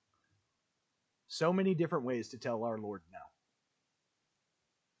 So many different ways to tell our Lord no.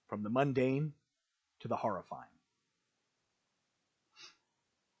 From the mundane to the horrifying.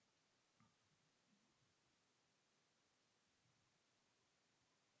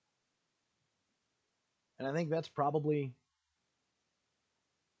 And I think that's probably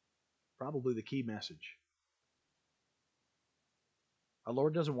the key message. Our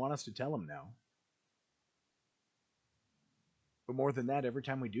Lord doesn't want us to tell him no. But more than that, every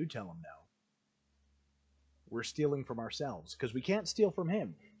time we do tell him no, we're stealing from ourselves. Because we can't steal from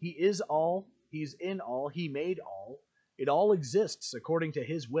him. He is all. He's in all. He made all. It all exists according to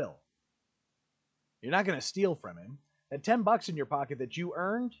his will. You're not going to steal from him. That $10 in your pocket that you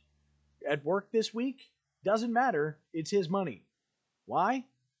earned at work this week doesn't matter. It's his money. Why?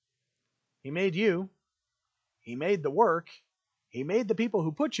 He made you. He made the work. He made the people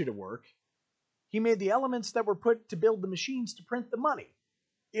who put you to work. He made the elements that were put to build the machines to print the money.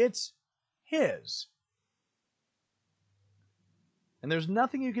 It's his. And there's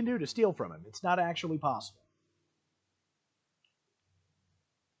nothing you can do to steal from him. It's not actually possible.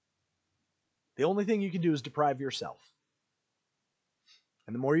 The only thing you can do is deprive yourself.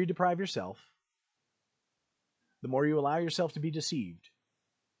 And the more you deprive yourself, the more you allow yourself to be deceived,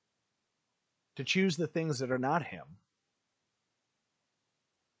 to choose the things that are not him,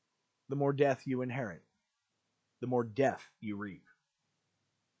 the more death you inherit, the more death you reap.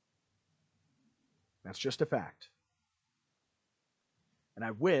 That's just a fact. And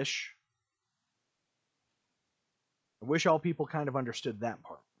I wish all people kind of understood that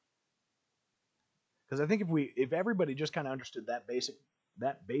part. Because I think if everybody just kind of understood that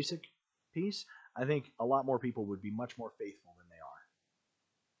basic peace, I think a lot more people would be much more faithful than they are.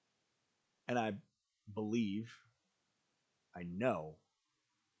 And I believe, I know,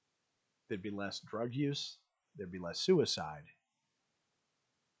 there'd be less drug use, there'd be less suicide,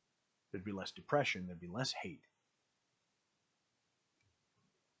 there'd be less depression, there'd be less hate.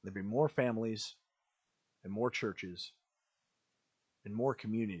 There'd be more families and more churches and more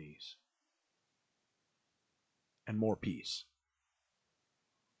communities and more peace.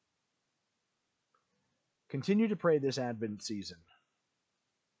 Continue to pray this Advent season.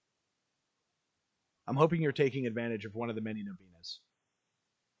 I'm hoping you're taking advantage of one of the many novenas.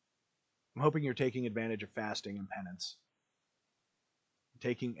 I'm hoping you're taking advantage of fasting and penance.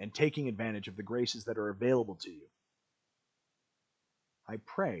 Taking advantage of the graces that are available to you. I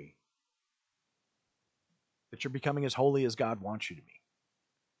pray that you're becoming as holy as God wants you to be.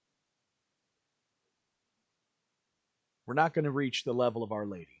 We're not going to reach the level of Our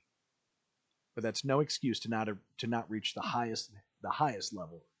Lady, but that's no excuse to not reach the highest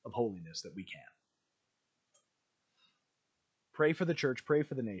level of holiness that we can. Pray for the church, pray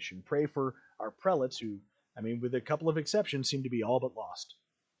for the nation, pray for our prelates who, with a couple of exceptions, seem to be all but lost.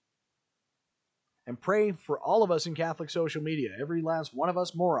 And pray for all of us in Catholic social media, every last one of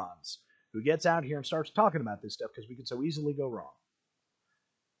us morons who gets out here and starts talking about this stuff because we can so easily go wrong.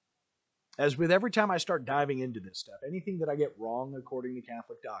 As with every time I start diving into this stuff, anything that I get wrong according to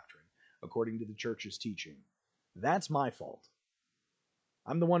Catholic doctrine, according to the Church's teaching, that's my fault.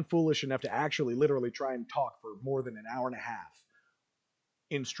 I'm the one foolish enough to actually literally try and talk for more than an hour and a half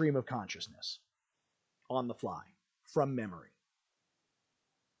in stream of consciousness, on the fly, from memory.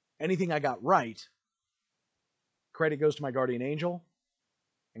 Anything I got right, credit goes to my guardian angel,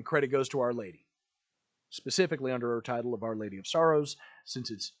 and credit goes to Our Lady, specifically under her title of Our Lady of Sorrows,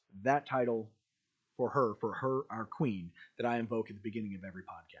 since it's that title for her, our queen, that I invoke at the beginning of every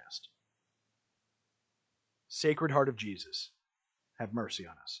podcast. Sacred Heart of Jesus, have mercy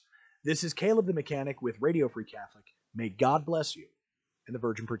on us. This is Caleb the Mechanic with Radio Free Catholic. May God bless you and the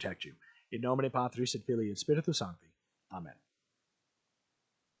Virgin protect you. In nomine Patris et Filii et Spiritus Sancti. Amen.